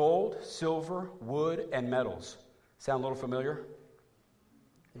of gold, silver, wood, and metals. Sound a little familiar?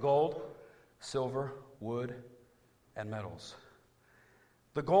 Gold, silver, wood, and metals.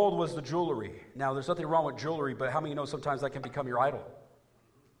 The gold was the jewelry. Now, there's nothing wrong with jewelry, but how many know sometimes that can become your idol?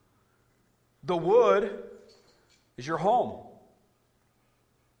 The wood is your home.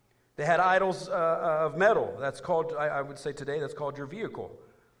 They had idols of metal. That's called, I would say today, that's called your vehicle.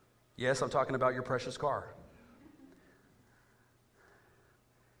 Yes, I'm talking about your precious car.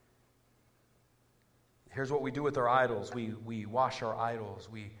 Here's what we do with our idols. We wash our idols.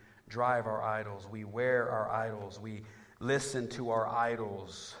 We drive our idols. We wear our idols. We listen to our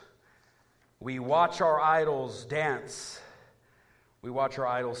idols. We watch our idols dance. We watch our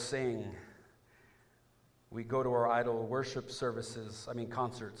idols sing. We go to our idol worship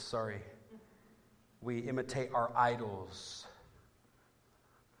concerts. We imitate our idols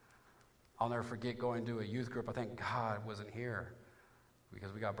I'll never forget going to a youth group. I thank God wasn't here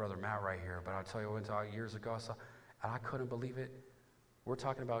because we got Brother Matt right here. But I'll tell you, I went to years ago, and I couldn't believe it. We're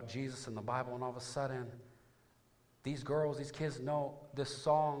talking about Jesus in the Bible, and all of a sudden, these girls, these kids know this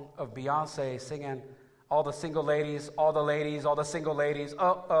song of Beyonce singing, all the single ladies, all the ladies, all the single ladies, and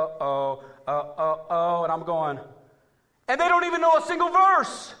I'm going, and they don't even know a single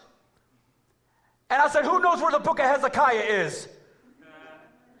verse. And I said, who knows where the book of Hezekiah is?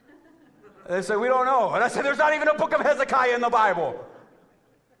 And they said, we don't know. And I said, there's not even a book of Hezekiah in the Bible.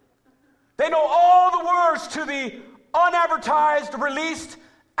 They know all the words to the unadvertised, released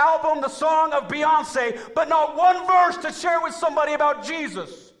album, the song of Beyonce, but not one verse to share with somebody about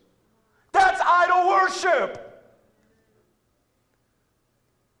Jesus. That's idol worship.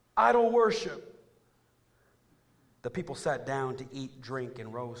 Idol worship. The people sat down to eat, drink,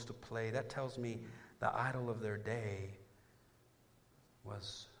 and rose to play. That tells me the idol of their day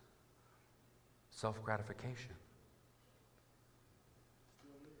was self-gratification.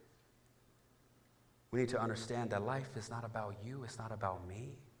 We need to understand that life is not about you. It's not about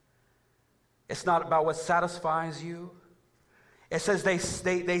me. It's not about what satisfies you. It says they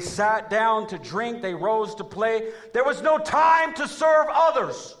sat down to drink. They rose to play. There was no time to serve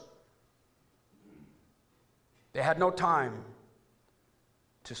others. They had no time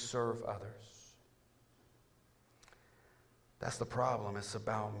to serve others. That's the problem. It's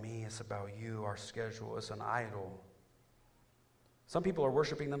about me. It's about you. Our schedule is an idol. Some people are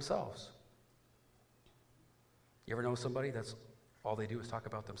worshiping themselves. You ever know somebody that's all they do is talk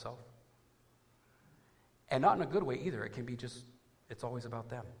about themselves? And not in a good way either. It can be just, it's always about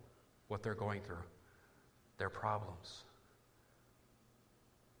them, what they're going through, their problems.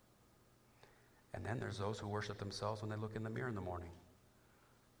 And then there's those who worship themselves when they look in the mirror in the morning.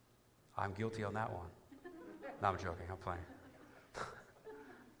 I'm guilty on that one. No, I'm joking. I'm playing.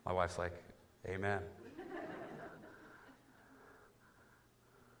 My wife's like, amen.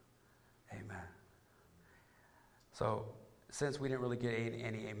 Amen. So, since we didn't really get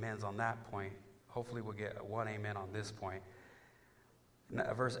any amens on that point, hopefully we'll get one amen on this point.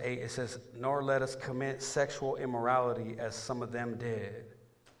 Verse 8, it says, nor let us commit sexual immorality as some of them did.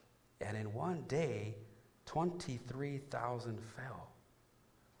 And in one day, 23,000 fell.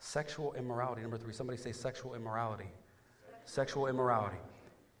 Sexual immorality. Number 3, somebody say sexual immorality. Sexual immorality.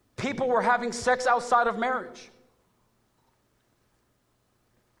 People were having sex outside of marriage.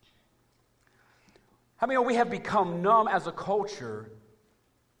 How many know we have become numb as a culture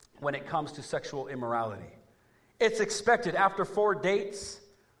when it comes to sexual immorality? It's expected after 4 dates.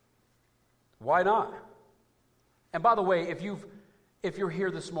 Why not? And by the way, if you're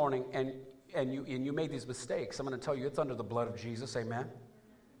here this morning and you made these mistakes, I'm going to tell you it's under the blood of Jesus. Amen.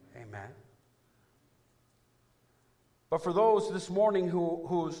 Amen. But for those this morning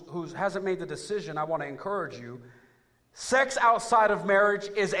who hasn't made the decision, I want to encourage you. Sex outside of marriage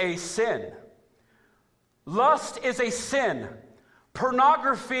is a sin. Lust is a sin.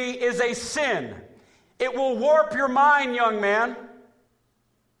 Pornography is a sin. It will warp your mind, young man.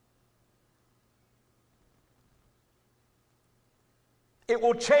 It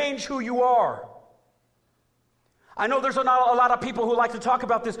will change who you are. I know there's not a lot of people who like to talk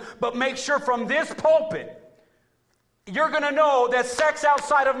about this, but make sure from this pulpit, you're going to know that sex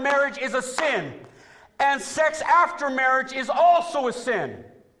outside of marriage is a sin. And sex after marriage is also a sin.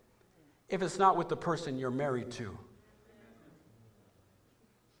 If it's not with the person you're married to.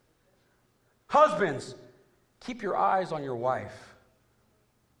 Husbands, keep your eyes on your wife.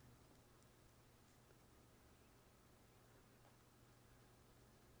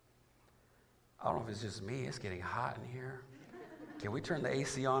 I don't know if it's just me. It's getting hot in here. Can we turn the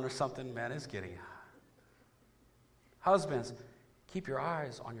AC on or something? Man, it's getting hot. Husbands, keep your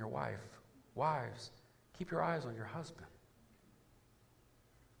eyes on your wife. Wives, keep your eyes on your husband.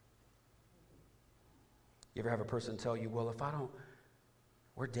 You ever have a person tell you, well,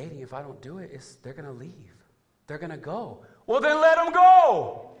 we're dating, if I don't do it, they're going to leave. They're going to go. Well, then let them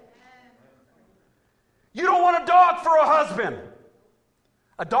go. You don't want a dog for a husband.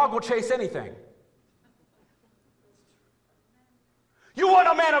 A dog will chase anything. You want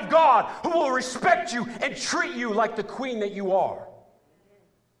a man of God who will respect you and treat you like the queen that you are.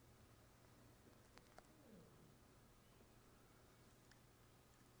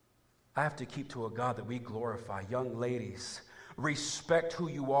 I have to keep to a God that we glorify. Young ladies, respect who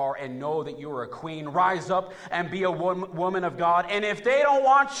you are and know that you're a queen. Rise up and be a woman of God. And if they don't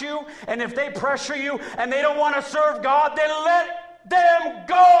want you, and if they pressure you, and they don't want to serve God, then let them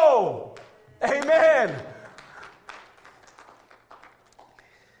go. Amen.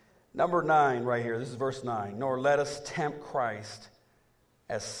 Number 9 right here. This is verse 9. Nor let us tempt Christ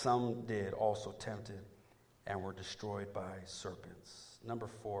as some did, also tempted and were destroyed by serpents. Number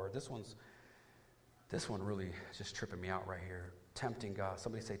 4, this one really is just tripping me out right here. Tempting God.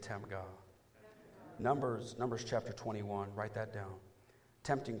 Somebody say tempt God. Numbers chapter 21, write that down.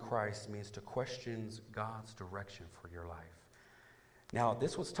 Tempting Christ means to question God's direction for your life. Now,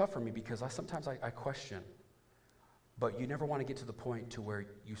 this was tough for me because sometimes I question, but you never want to get to the point to where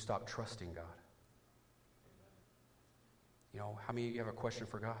you stop trusting God. You know, how many of you have a question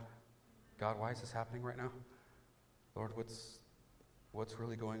for God? God, why is this happening right now? Lord, what's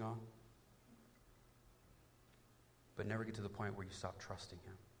really going on? But never get to the point where you stop trusting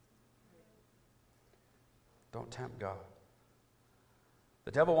Him. Don't tempt God.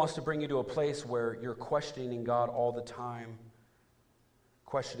 The devil wants to bring you to a place where you're questioning God all the time,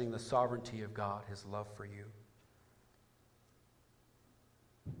 questioning the sovereignty of God, His love for you.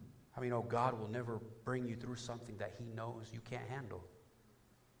 I mean, God will never bring you through something that He knows you can't handle.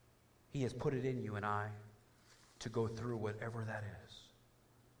 He has put it in you and I to go through whatever that is.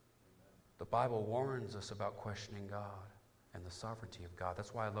 The Bible warns us about questioning God and the sovereignty of God.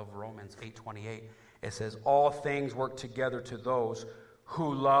 That's why I love Romans 8:28. It says, all things work together to those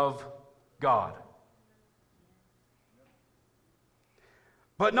who love God.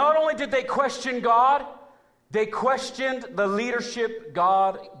 But not only did they question God, they questioned the leadership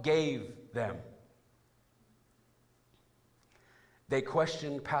God gave them. They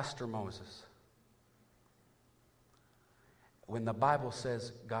questioned Pastor Moses. When the Bible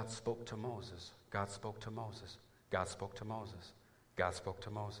says God spoke to Moses, God spoke to Moses, God spoke to Moses, God spoke to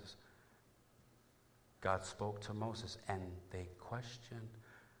Moses, God spoke to Moses, and they questioned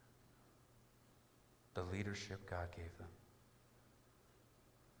the leadership God gave them.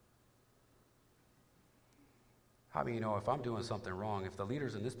 How many of you know if I'm doing something wrong, if the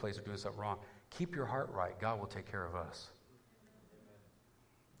leaders in this place are doing something wrong, keep your heart right. God will take care of us.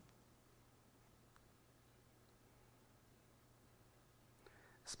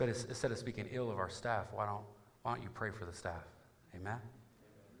 Instead of speaking ill of our staff, why don't you pray for the staff? Amen?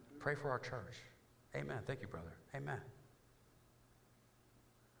 Pray for our church. Amen. Thank you, brother. Amen.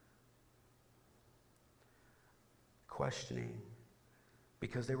 Questioning,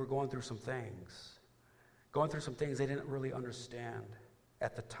 because they were going through some things. Going through some things they didn't really understand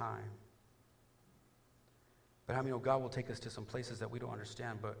at the time. But how many know God will take us to some places that we don't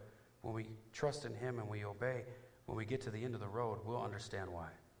understand, but when we trust in Him and we obey, when we get to the end of the road, we'll understand why.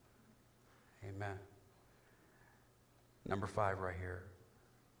 Amen. Number 5 right here.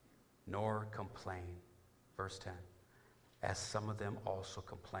 Nor complain. Verse 10. As some of them also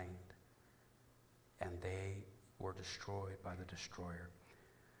complained, and they were destroyed by the destroyer.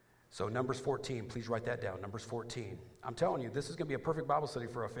 So Numbers 14, please write that down. Numbers 14. I'm telling you, this is going to be a perfect Bible study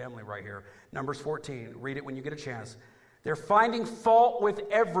for a family right here. Numbers 14. Read it when you get a chance. They're finding fault with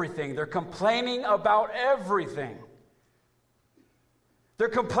everything. They're complaining about everything. They're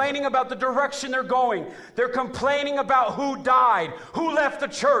complaining about the direction they're going. They're complaining about who died, who left the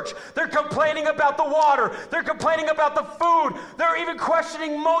church. They're complaining about the water. They're complaining about the food. They're even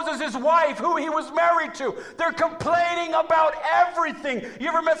questioning Moses' wife, who he was married to. They're complaining about everything. You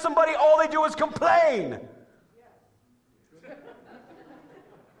ever met somebody, all they do is complain?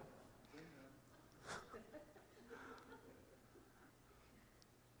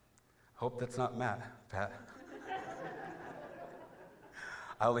 Hope that's not Matt, Pat.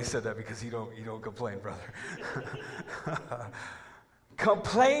 I only said that because you don't complain, brother.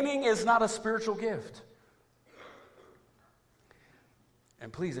 Complaining is not a spiritual gift.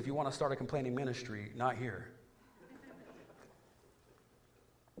 And please, if you want to start a complaining ministry, not here.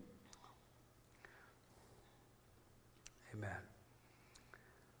 Amen.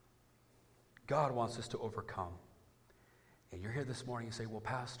 God wants us to overcome. And you're here this morning, you say, well,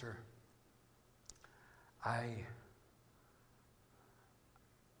 Pastor, I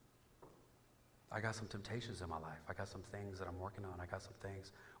got some temptations in my life. I got some things that I'm working on. I got some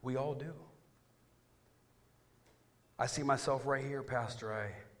things. We all do. I see myself right here,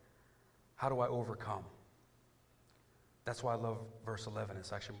 Pastor. How do I overcome? That's why I love verse 11.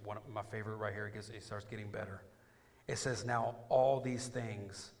 It's actually one of my favorite right here. It starts getting better. It says, now all these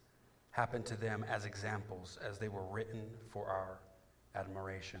things happened to them as examples, as they were written for our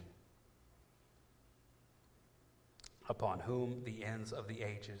admiration, upon whom the ends of the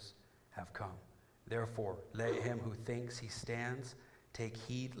ages have come. Therefore, let him who thinks he stands take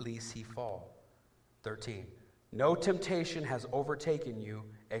heed lest he fall. 13. No temptation has overtaken you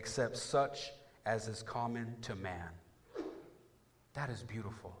except such as is common to man. That is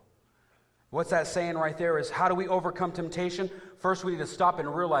beautiful. What's that saying right there is, how do we overcome temptation? First, we need to stop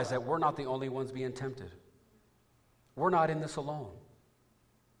and realize that we're not the only ones being tempted. We're not in this alone.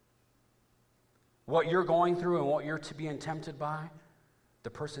 what you're going through and what you're being tempted by, the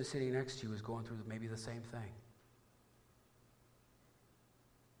person sitting next to you is going through maybe the same thing.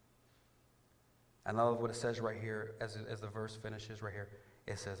 And I love what it says right here as the verse finishes right here.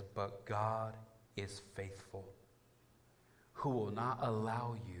 It says, but God is faithful, who will not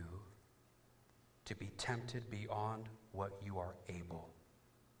allow you to be tempted beyond what you are able.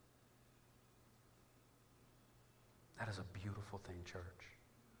 That is a beautiful thing, church.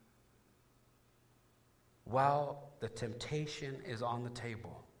 While the temptation is on the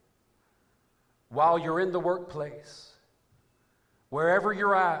table, while you're in the workplace, wherever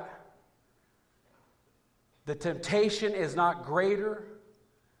you're at, the temptation is not greater.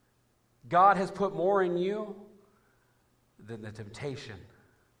 God has put more in you than the temptation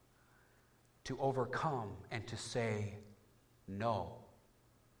to overcome and to say no.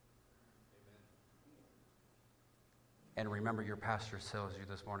 And remember, your pastor tells you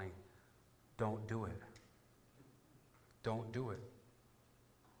this morning, don't do it. Don't do it.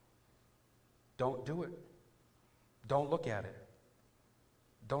 Don't do it. Don't look at it.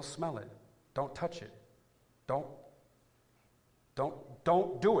 Don't smell it. Don't touch it. Don't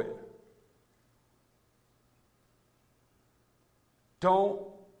do it. Don't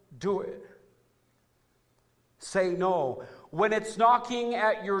do it. Say no. When it's knocking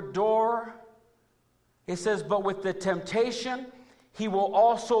at your door, it says, but with the temptation, he will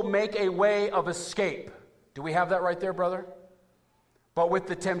also make a way of escape. Do we have that right there, brother? But with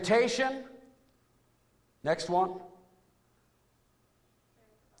the temptation, next one.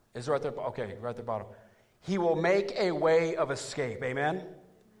 Is right there? Okay, right at the bottom. He will make a way of escape. Amen?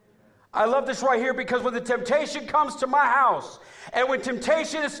 I love this right here because when the temptation comes to my house, and when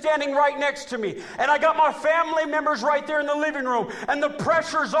temptation is standing right next to me, and I got my family members right there in the living room, and the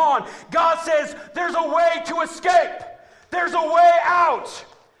pressure's on, God says, there's a way to escape. There's a way out.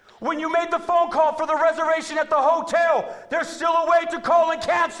 When you made the phone call for the reservation at the hotel, there's still a way to call and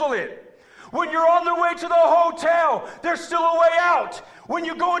cancel it. When you're on the way to the hotel, there's still a way out. When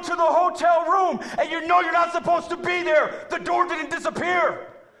you go into the hotel room and you know you're not supposed to be there, the door didn't disappear.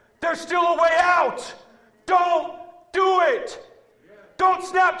 There's still a way out. Don't do it. Don't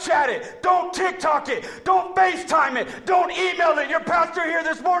Snapchat it. Don't TikTok it. Don't FaceTime it. Don't email it. Your pastor here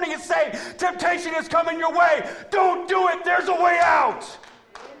this morning is saying temptation is coming your way. Don't do it. There's a way out.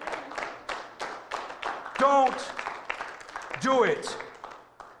 Don't do it.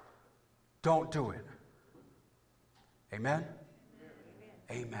 Don't do it. Amen?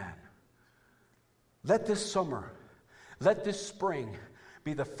 Amen. Let this summer, let this spring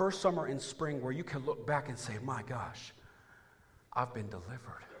be the first summer in spring where you can look back and say, my gosh, I've been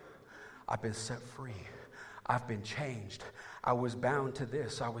delivered. I've been set free. I've been changed. I was bound to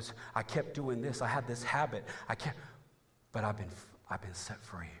this. I kept doing this. I had this habit. But I've been set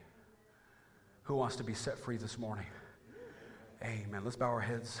free. Who wants to be set free this morning? Amen. Let's bow our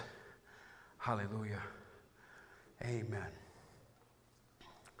heads. Hallelujah. Amen.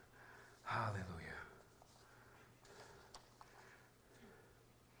 Hallelujah.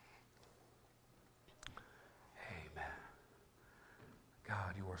 Amen.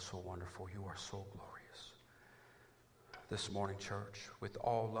 God, you are so wonderful. You are so glorious. This morning, church, with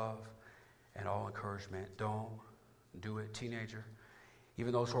all love and all encouragement, don't do it. Teenager,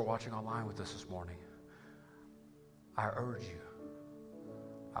 even those who are watching online with us this morning, I urge you,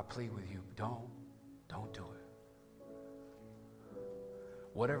 I plead with you, don't do it.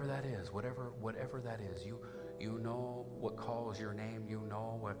 Whatever that is, whatever that is, you know what calls your name, you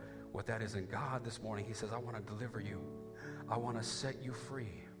know what that is. And God this morning, he says, I want to deliver you. I want to set you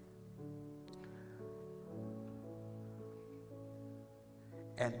free.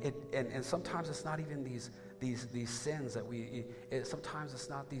 And sometimes it's not even these sins that sometimes it's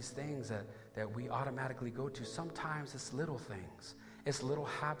not these things that we automatically go to. Sometimes it's little things. It's little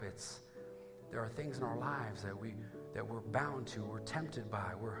habits. There are things in our lives that we're bound to, we're tempted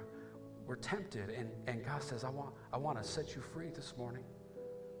by, we're tempted, and God says, I want to set you free this morning.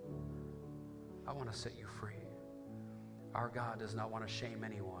 I want to set you free. Our God does not want to shame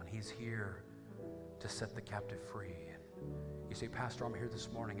anyone. He's here to set the captive free. And you say, Pastor, I'm here this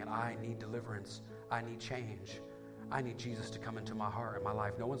morning and I need deliverance. I need change. I need Jesus to come into my heart and my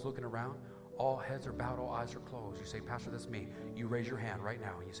life. No one's looking around. All heads are bowed, all eyes are closed. You say, Pastor, that's me. You raise your hand right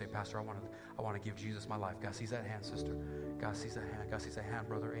now and you say, Pastor, I want to give Jesus my life. God sees that hand, sister. God sees that hand. God sees that hand,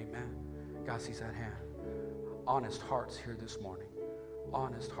 brother. Amen. God sees that hand. Honest hearts here this morning.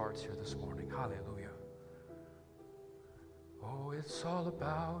 Honest hearts here this morning. Hallelujah. Oh, it's all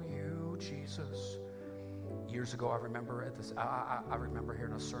about you, Jesus. Years ago, I remember I remember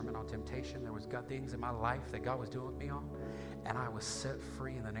hearing a sermon on temptation. There was things in my life that God was doing with me on, and I was set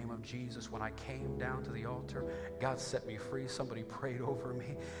free in the name of Jesus. When I came down to the altar, God set me free. Somebody prayed over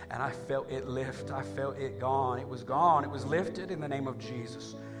me, and I felt it lift. I felt it gone. It was gone. It was lifted in the name of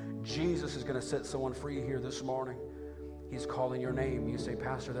Jesus. Jesus is going to set someone free here this morning. He's calling your name. You say,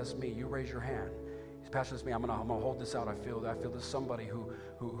 Pastor, that's me. You raise your hand. Pastor, that's me. I'm gonna hold this out. I feel there's somebody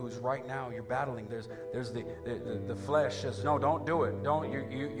who's right now you're battling. There's the flesh says, no, don't do it.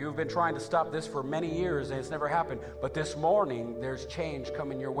 You've been trying to stop this for many years and it's never happened. But this morning there's change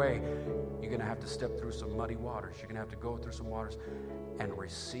coming your way. You're gonna have to step through some muddy waters. You're gonna have to go through some waters and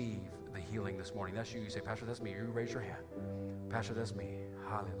receive the healing this morning. That's you. You say, Pastor, that's me. You raise your hand. Pastor, that's me.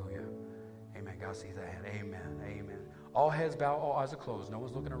 Hallelujah. Amen. God sees that hand. Amen. Amen. All heads bowed, all eyes are closed. No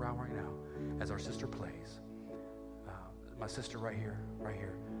one's looking around right now as our sister plays. My sister right here.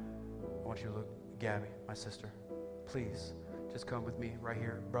 I want you to look. Gabby, my sister, please just come with me right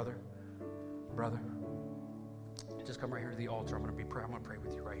here. Brother, just come right here to the altar. I'm going to pray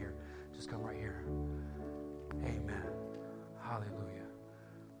with you right here. Just come right here. Amen. Hallelujah.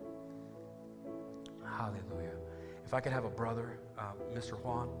 Hallelujah. If I could have a brother, Mr.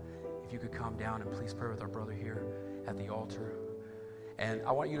 Juan, if you could come down and please pray with our brother here at the altar. And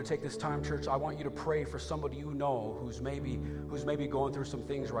I want you to take this time, church. I want you to pray for somebody you know who's maybe going through some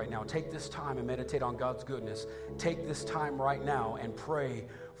things right now. Take this time and meditate on God's goodness. Take this time right now and pray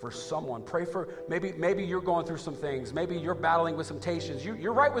for someone. Pray for maybe you're going through some things. Maybe you're battling with some temptations.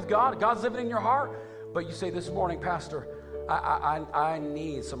 You're right with God. God's living in your heart. But you say this morning, Pastor, I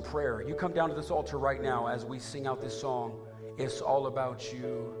need some prayer. You come down to this altar right now as we sing out this song. It's all about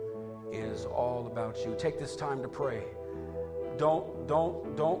you. It is all about you. Take this time to pray.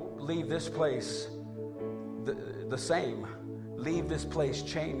 Don't leave this place the same. Leave this place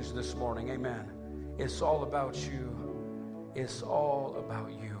changed this morning. Amen. It's all about you. It's all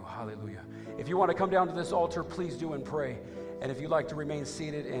about you. Hallelujah. If you want to come down to this altar, please do and pray. And if you'd like to remain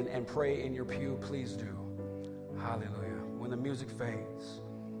seated and pray in your pew, please do. Hallelujah. When the music fades.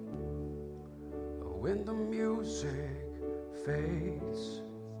 When the music fades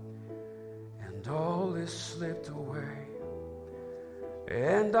and all is slipped away,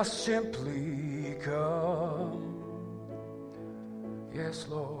 and I simply come, yes,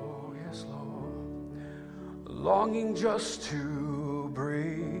 Lord, longing just to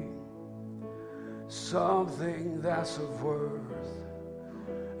bring something that's of worth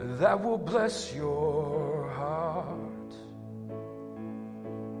that will bless your heart.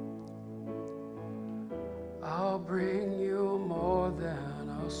 I'll bring you more than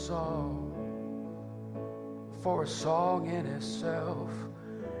a song. For a song in itself,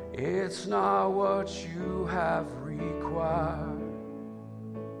 it's not what you have required.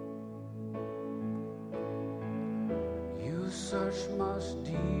 You search much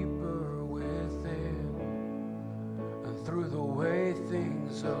deeper within, and through the way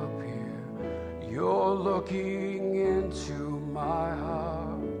things appear, you're looking into my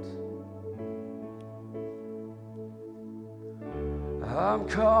heart. I'm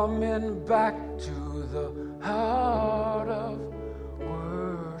coming back to the heart of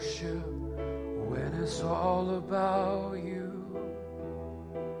worship when it's all about you.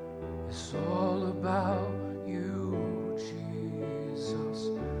 It's all about you, Jesus.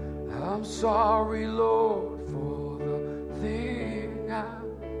 I'm sorry, Lord, for the thing I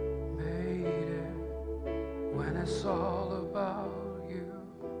made it when it's all about you.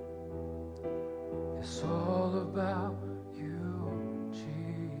 It's all about you,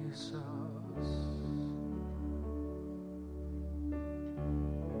 Jesus.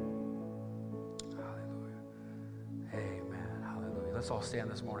 Let's all stand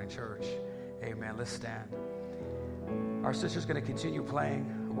this morning, church. Amen. Let's stand. Our sister's going to continue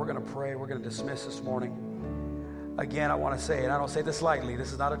playing. We're going to pray. We're going to dismiss this morning. Again, I want to say, and I don't say this lightly,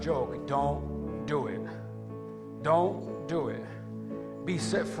 this is not a joke. Don't do it. Don't do it. Be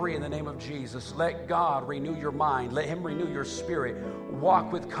set free in the name of Jesus. Let God renew your mind. Let Him renew your spirit.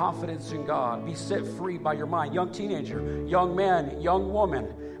 Walk with confidence in God. Be set free by your mind. Young teenager, young man, young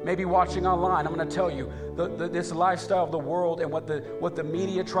woman, maybe watching online. I'm going to tell you, this lifestyle of the world and what the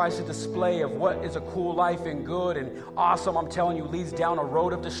media tries to display of what is a cool life and good and awesome, I'm telling you, leads down a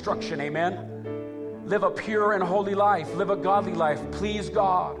road of destruction. Amen. Live a pure and holy life. Live a godly life. Please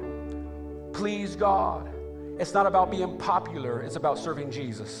God. Please God. It's not about being popular. It's about serving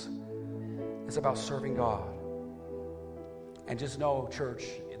Jesus. It's about serving God. And just know, church,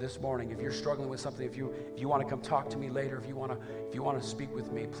 this morning, if you're struggling with something, if you want to come talk to me later, if you want to speak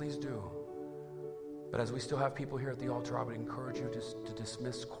with me, please do. But as we still have people here at the altar, I would encourage you to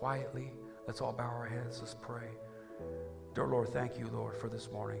dismiss quietly Let's all bow our heads. Let's pray. Dear Lord, thank you, Lord, for this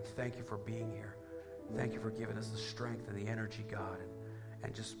morning. Thank you for being here. Thank you for giving us the strength and the energy, God,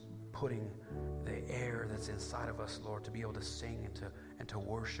 and just putting the air that's inside of us, Lord, to be able to sing and to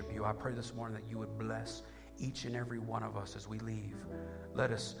worship you. I pray this morning that you would bless each and every one of us as we leave.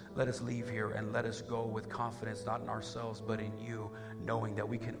 Let us leave here and let us go with confidence, not in ourselves, but in you, knowing that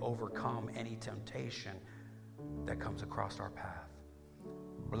we can overcome any temptation that comes across our path.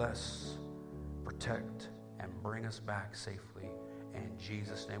 Bless, protect, and bring us back safely. In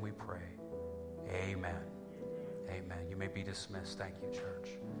Jesus' name we pray. Amen. Amen. You may be dismissed. Thank you, church.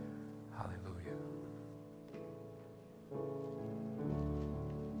 Hallelujah.